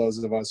tell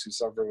those of us who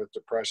suffer with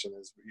depression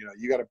is,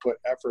 you got to put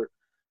effort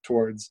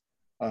towards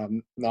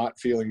not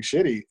feeling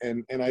shitty.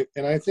 And I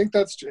think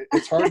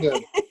it's hard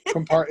to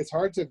it's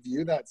hard to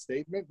view that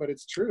statement, but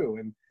it's true.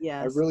 And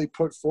I really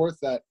put forth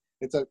that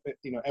it's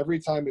every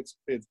time it's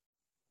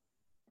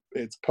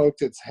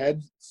poked its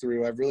head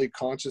through, I've really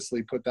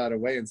consciously put that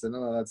away and said,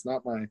 no, that's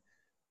not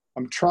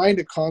I'm trying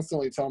to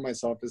constantly tell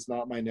myself it's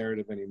not my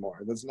narrative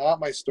anymore. That's not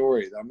my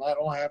story. I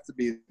don't have to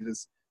be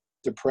this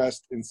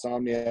depressed,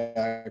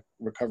 insomniac,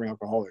 recovering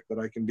alcoholic. That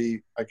I can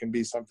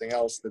be something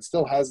else that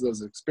still has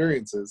those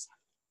experiences,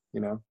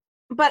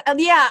 But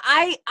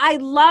I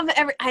love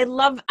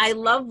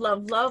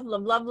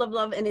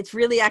love, and it's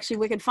really actually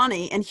wicked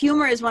funny. And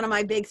humor is one of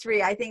my big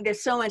three. I think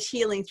there's so much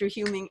healing through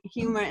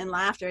humor and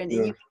laughter, and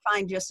you can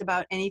find just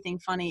about anything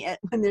funny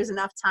when there's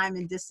enough time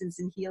and distance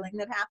and healing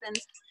that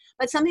happens.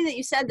 But something that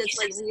you said that's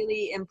like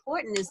really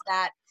important is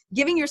that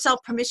giving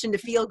yourself permission to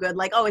feel good,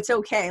 like, oh, it's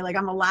okay, like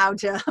I'm allowed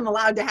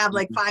to have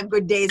like 5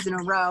 good days in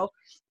a row,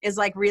 is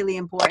like really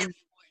important.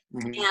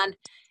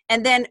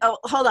 And then, oh,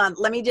 hold on,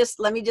 let me just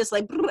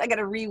like, I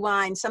gotta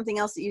rewind something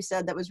else that you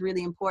said that was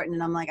really important,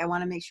 and I'm like, I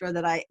want to make sure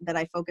that I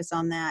focus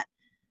on that.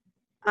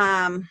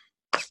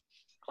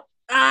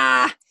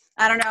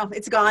 I don't know,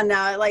 it's gone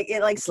now, it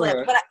like slipped.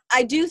 Right. But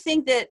I do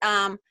think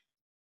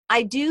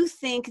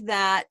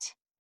that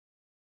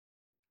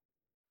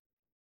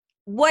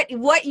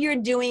what you're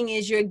doing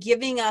is you're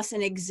giving us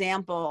an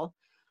example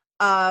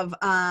of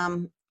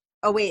oh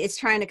wait, it's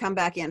trying to come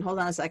back in, hold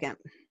on a second.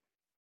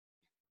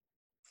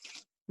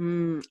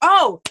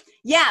 Oh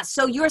yeah,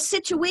 so your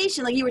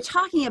situation, like you were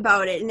talking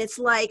about it, and it's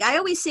like I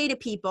always say to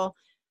people,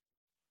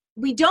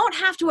 we don't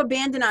have to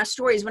abandon our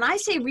stories. When I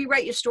say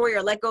rewrite your story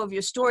or let go of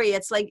your story,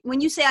 it's like when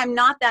you say I'm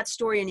not that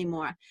story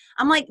anymore,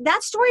 I'm like,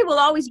 that story will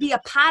always be a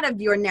part of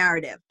your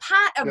narrative,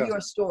 part of your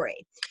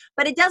story,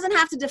 but it doesn't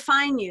have to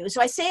define you.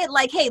 So I say it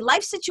like, hey,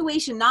 life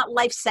situation, not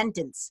life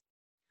sentence.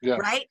 Yeah.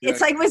 Right? Yeah.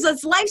 It's like, it was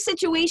this life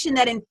situation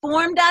that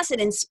informed us, it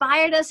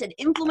inspired us, it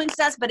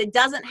influenced us, but it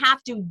doesn't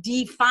have to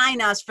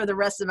define us for the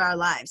rest of our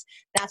lives.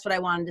 That's what I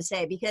wanted to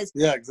say, because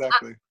yeah,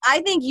 exactly.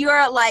 I think you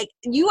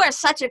are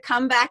such a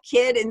comeback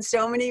kid in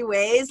so many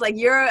ways. Like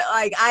you're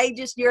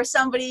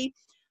somebody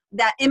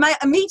that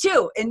me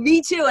too.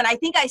 And I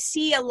think I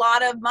see a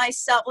lot of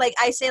myself, like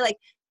I say, like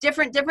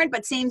different,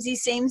 but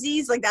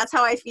samesies. Like that's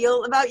how I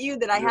feel about you,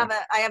 that I have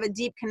a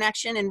deep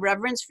connection and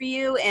reverence for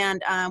you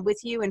and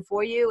with you and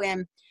for you.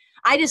 And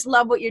I just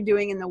love what you're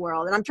doing in the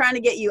world, and I'm trying to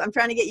get you out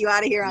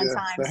of here on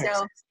time. Thanks.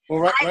 So,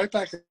 well, right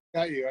back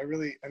at you. I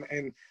really,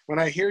 and when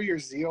I hear your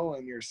zeal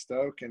and your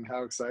stoke and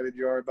how excited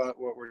you are about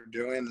what we're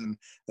doing, and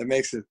it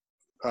makes it,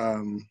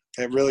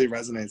 it really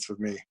resonates with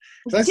me.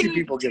 I see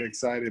people get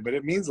excited, but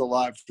it means a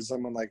lot for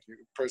someone like you,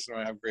 a person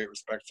I have great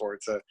respect for,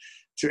 to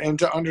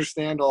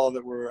understand all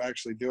that we're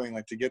actually doing,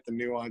 like to get the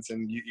nuance,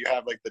 and you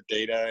have like the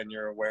data and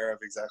you're aware of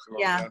exactly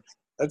what we're doing.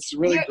 That's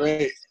really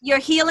great. You're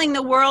healing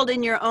the world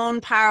in your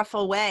own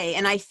powerful way.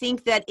 And I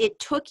think that it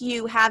took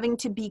you having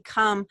to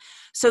become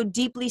so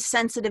deeply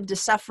sensitive to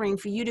suffering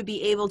for you to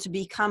be able to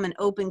become an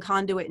open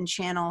conduit and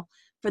channel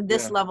for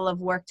this level of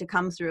work to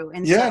come through.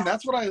 And and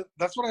that's what I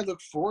look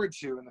forward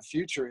to in the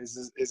future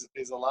is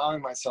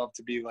allowing myself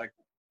to be like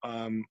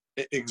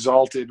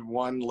exalted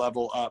one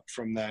level up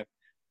from that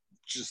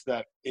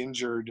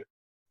injured,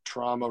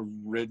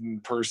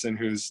 trauma-ridden person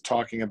who's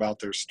talking about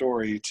their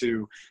story,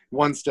 to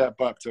one step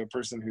up to a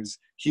person who's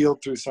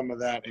healed through some of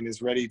that and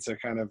is ready to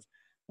kind of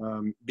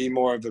be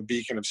more of a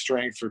beacon of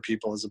strength for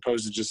people, as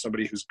opposed to just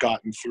somebody who's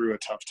gotten through a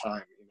tough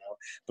time,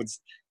 But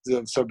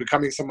so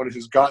becoming someone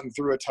who's gotten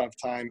through a tough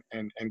time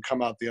and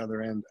come out the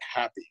other end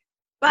happy.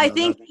 But I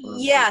think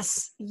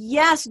yes,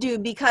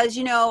 dude, because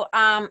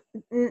inner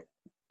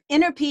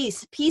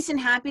peace and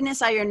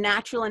happiness are your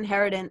natural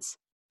inheritance.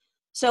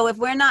 So if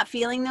we're not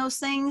feeling those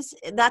things,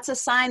 that's a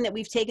sign that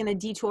we've taken a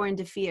detour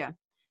into fear.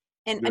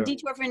 And a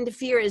detour into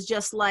fear is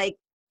just like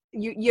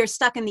you're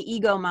stuck in the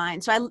ego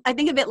mind. So I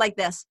think of it like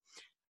this.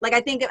 Like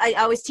I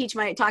always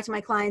talk to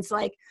my clients,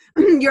 like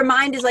your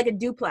mind is like a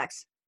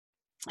duplex.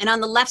 And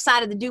on the left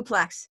side of the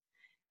duplex,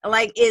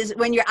 like is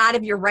when you're out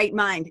of your right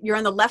mind. You're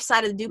on the left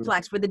side of the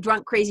duplex with the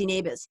drunk, crazy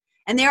neighbors.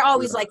 And they're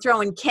always like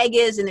throwing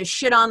keggers and there's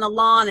shit on the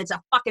lawn. It's a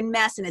fucking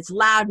mess and it's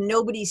loud and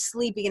nobody's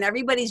sleeping and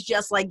everybody's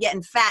just like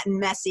getting fat and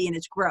messy and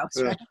it's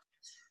gross. Right?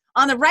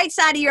 On the right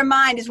side of your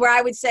mind is where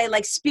I would say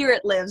like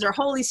spirit lives, or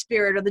Holy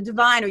Spirit, or the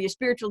divine, or your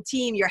spiritual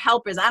team, your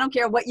helpers. I don't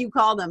care what you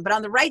call them. But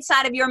on the right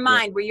side of your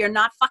mind where you're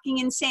not fucking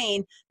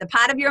insane, the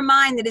part of your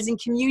mind that is in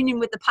communion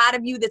with the part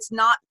of you that's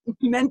not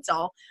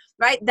mental,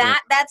 right?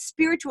 That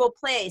spiritual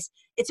place,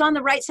 it's on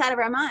the right side of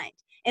our mind.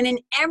 And in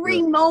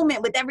every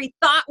moment, with every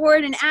thought,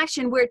 word, and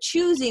action, we're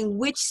choosing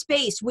which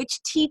space,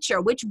 which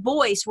teacher, which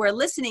voice we're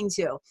listening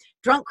to,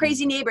 drunk,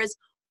 crazy neighbors,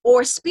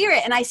 or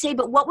spirit. And I say,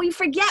 but what we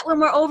forget when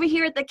we're over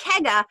here at the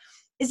kegger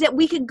is that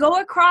we could go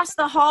across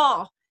the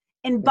hall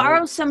and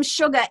borrow some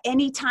sugar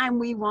anytime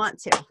we want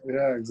to.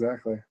 Yeah,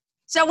 exactly.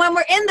 So when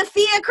we're in the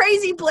fear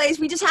crazy place,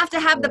 we just have to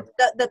have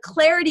the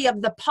clarity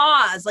of the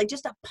pause, like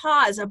just a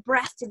pause, a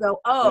breath to go,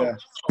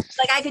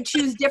 like I could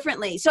choose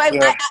differently. So I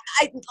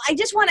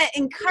just want to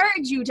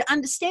encourage you to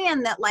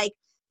understand that like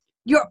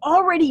you're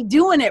already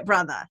doing it,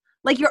 brother.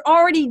 Like you're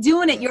already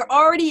doing it. You're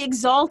already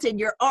exalted.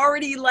 You're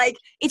already like,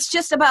 it's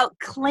just about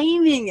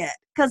claiming it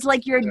because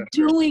like you're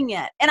doing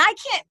it. And I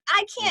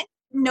can't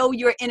know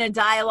your inner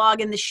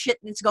dialogue and the shit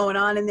that's going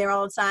on in there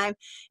all the time.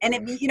 And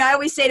if, I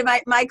always say to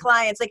my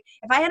clients, like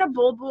if I had a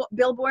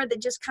billboard that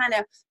just kind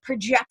of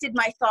projected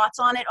my thoughts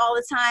on it all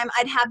the time,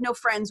 I'd have no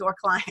friends or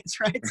clients,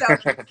 right? So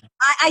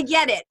I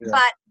get it,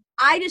 but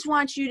I just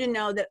want you to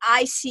know that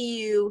I see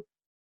you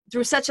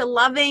through such a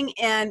loving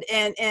and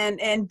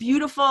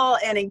beautiful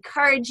and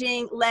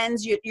encouraging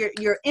lens.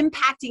 You're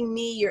impacting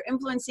me, you're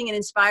influencing and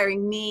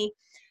inspiring me.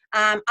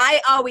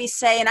 I always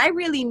say, and I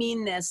really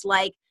mean this,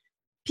 like,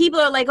 people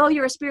are like, oh,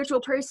 you're a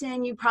spiritual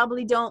person, you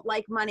probably don't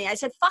like money. I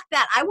said, fuck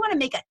that. I want to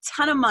make a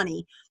ton of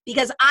money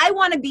because I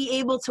want to be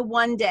able to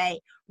one day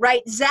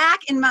write Zach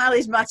and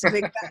Marley's Mutts a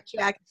big fat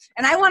check.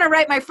 And I want to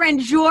write my friend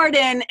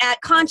Jordan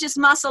at Conscious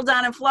Muscle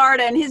down in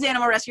Florida and his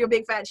animal rescue a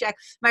big fat check.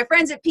 My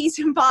friends at Peace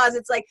and Paws,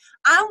 it's like,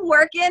 I'm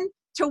working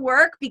to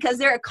work because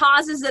there are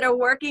causes that are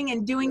working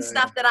and doing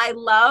stuff that I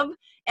love.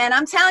 And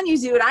I'm telling you,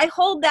 dude, I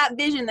hold that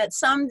vision that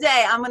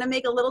someday I'm going to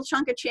make a little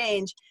chunk of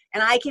change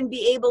and I can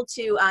be able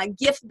to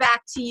gift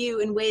back to you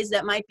in ways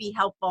that might be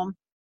helpful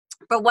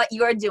for what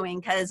you're doing.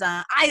 Because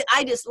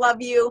I just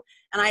love you,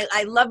 and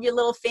I love your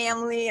little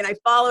family, and I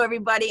follow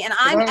everybody. And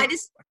I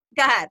just,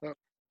 go ahead.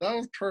 That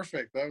was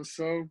perfect. That was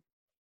so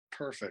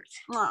perfect.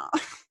 Oh,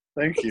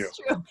 thank you. It's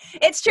true.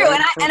 It's true.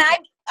 And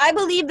I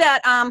believe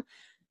that, and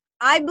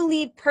I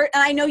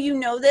know you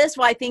know this.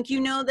 Well, I think you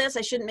know this.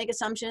 I shouldn't make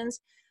assumptions.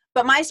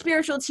 But my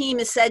spiritual team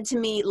has said to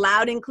me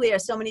loud and clear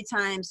so many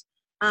times,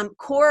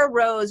 Cora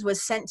Rose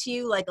was sent to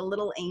you like a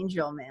little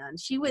angel, man.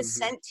 She was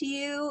sent to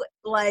you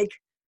like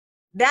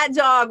that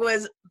dog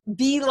was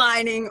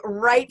beelining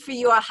right for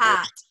your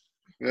heart.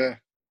 Yeah.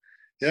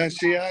 Yeah,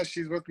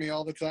 she's with me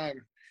all the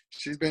time.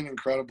 She's been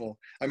incredible.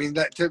 I mean,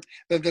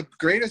 the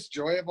greatest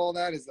joy of all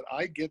that is that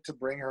I get to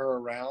bring her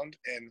around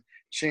and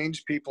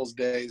change people's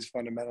days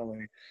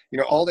fundamentally. You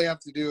know, all they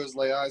have to do is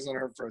lay eyes on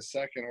her for a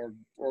second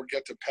or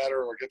get to pet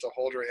her or get to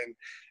hold her,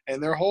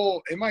 and their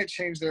whole, it might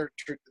change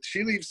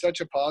she leaves such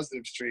a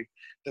positive streak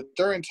that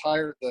their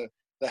entire, the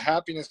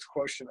happiness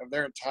quotient of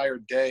their entire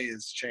day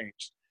is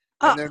changed.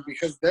 And then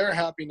because their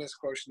happiness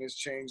quotient is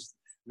changed,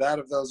 that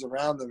of those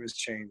around them is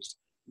changed.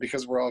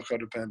 Because we're all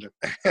codependent.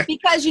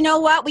 Because you know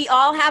what? We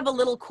all have a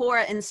little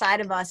Cora inside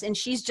of us, and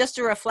she's just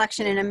a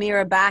reflection and a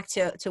mirror back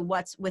to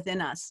what's within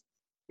us.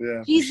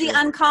 Yeah, she's the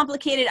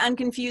uncomplicated,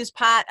 unconfused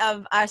part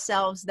of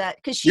ourselves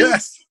because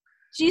she's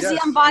the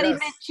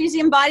embodiment. Yes. She's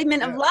the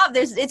embodiment of love.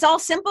 It's all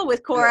simple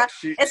with Cora.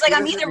 Yeah, it's like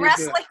I'm either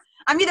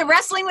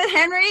wrestling with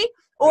Henry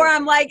or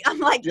I'm like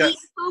eating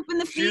poop in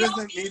the field. She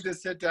doesn't need to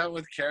sit down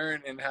with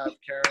Karen and have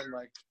Karen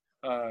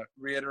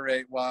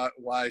reiterate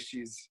why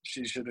she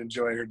should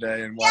enjoy her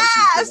day and why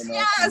she's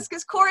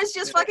because Cora's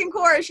just fucking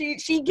Cora. She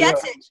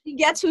gets it. She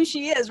gets who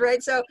she is,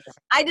 right? So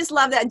I just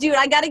love that, dude.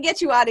 I got to get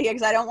you out of here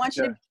because I don't want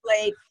you to be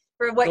late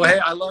for what. Well, hey,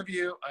 I love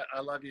you. I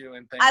love you,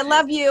 and thank you. I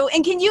love you.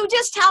 And can you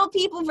just tell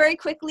people very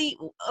quickly,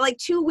 like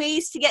 2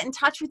 ways to get in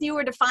touch with you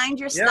or to find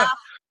your stuff?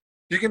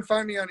 You can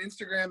find me on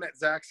Instagram at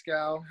Zach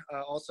Skow,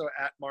 also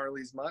at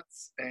Marley's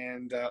Mutts,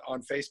 and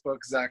on Facebook,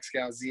 Zach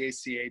Skow,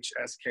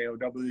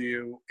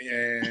 ZACHSKOW.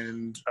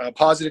 And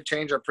Pawsitive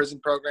Change, our prison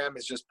program,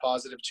 is just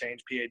Pawsitive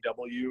Change,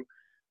 PAW.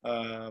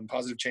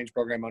 Pawsitive Change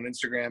program on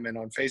Instagram and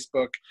on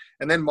Facebook.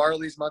 And then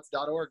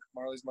marleysmutts.org.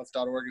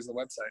 Marleysmutts.org is the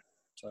website.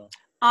 So.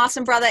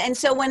 Awesome, brother. And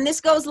so when this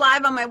goes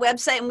live on my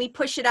website and we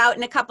push it out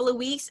in a couple of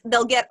weeks,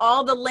 they'll get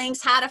all the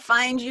links, how to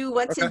find you,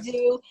 what to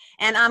do.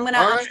 And I'm going to...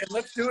 All right, and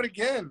let's do it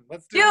again.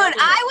 Dude,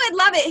 I would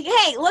love it.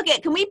 Hey, look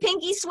can we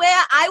pinky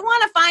swear? I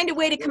want to find a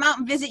way to come out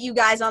and visit you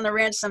guys on the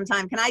ranch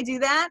sometime. Can I do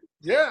that?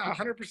 Yeah,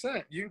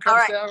 100%. You can come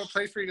stay. I have a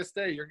place for you to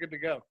stay. You're good to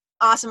go.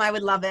 Awesome. I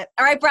would love it.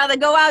 All right, brother,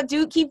 go out.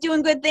 Keep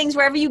doing good things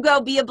wherever you go.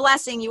 Be a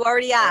blessing. You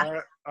already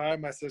are. All right,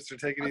 my sister.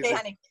 Take it easy. Okay,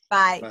 honey.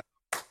 Bye.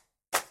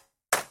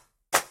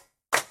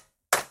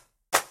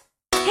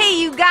 Hey,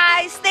 you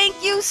guys,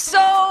 thank you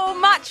so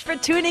much for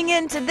tuning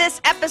in to this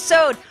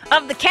episode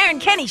of The Karen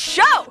Kenny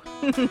Show.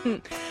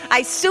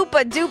 I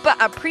super duper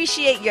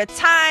appreciate your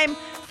time,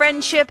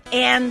 friendship,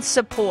 and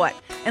support.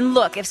 And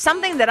look, if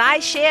something that I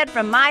shared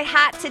from my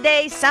heart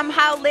today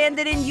somehow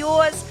landed in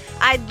yours,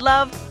 I'd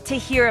love to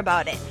hear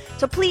about it.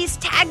 So please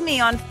tag me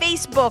on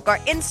Facebook or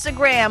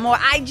Instagram or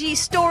IG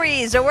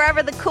stories or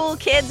wherever the cool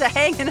kids are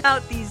hanging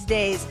out these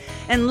days.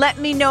 And let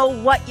me know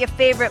what your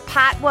favorite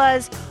part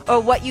was or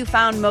what you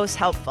found most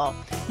helpful.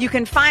 You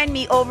can find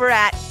me over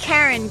at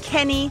Karen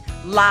Kenny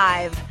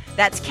Live.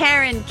 That's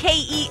Karen,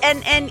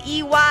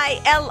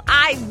 KENNEYLIVE.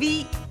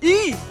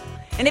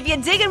 And if you're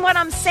digging what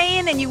I'm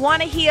saying and you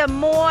want to hear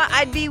more,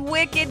 I'd be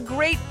wicked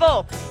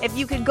grateful if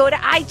you could go to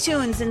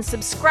iTunes and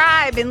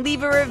subscribe and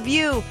leave a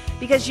review,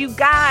 because you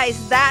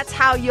guys, that's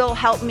how you'll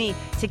help me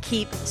to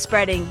keep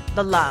spreading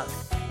the love.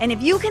 And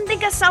if you can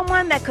think of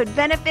someone that could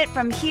benefit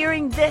from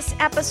hearing this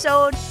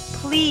episode,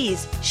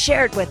 please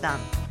share it with them.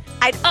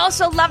 I'd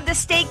also love to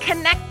stay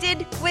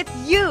connected with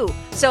you.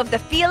 So if the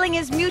feeling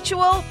is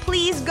mutual,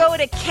 please go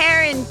to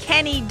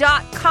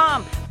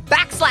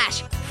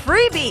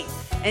KarenKenny.com/freebie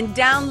and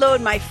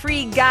download my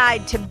free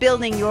guide to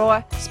building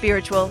your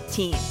spiritual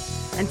team.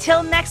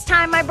 Until next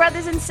time, my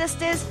brothers and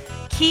sisters,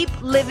 keep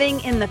living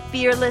in the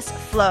fearless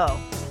flow.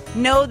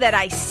 Know that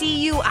I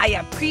see you, I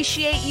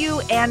appreciate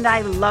you, and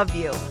I love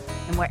you.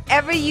 And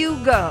wherever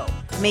you go,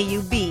 may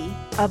you be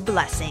a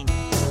blessing.